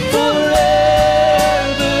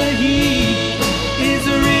 Forever he is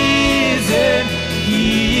risen. He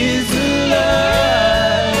is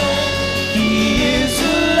alive. He is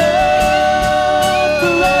alive.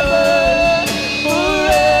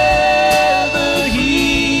 Forever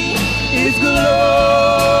he is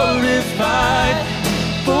glorified.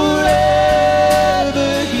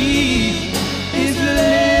 Forever he is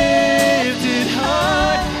lifted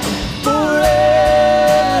high.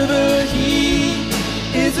 Forever he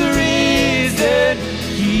is risen.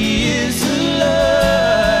 He is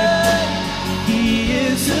alive. He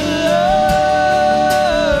is alive.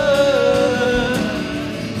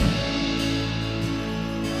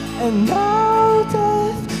 And now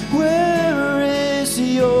death, where is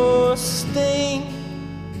your sting?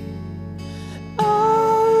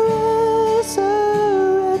 Our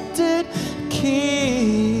resurrected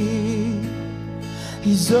King,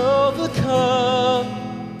 he's overcome.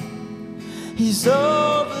 He's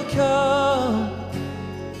overcome.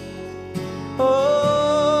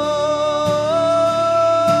 Oh,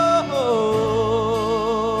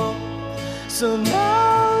 so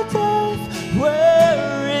now death,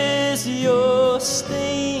 where is your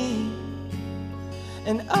sting?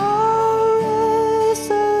 And our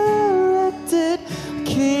resurrected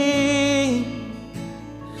King,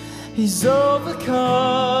 he's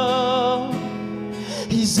overcome.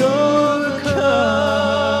 He's overcome.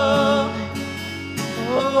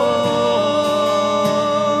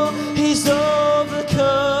 Oh, he's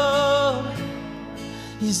overcome.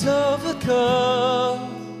 He's overcome.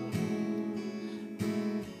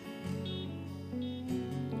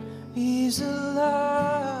 He's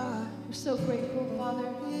alive. We're so grateful, Father.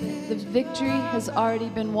 The victory has already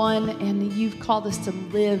been won, and you've called us to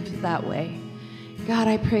live that way. God,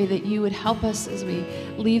 I pray that you would help us as we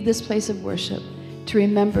leave this place of worship to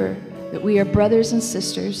remember that we are brothers and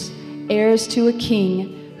sisters, heirs to a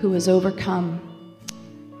king who has overcome.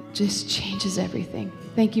 It just changes everything.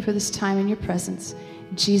 Thank you for this time in your presence.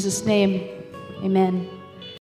 In Jesus' name, amen.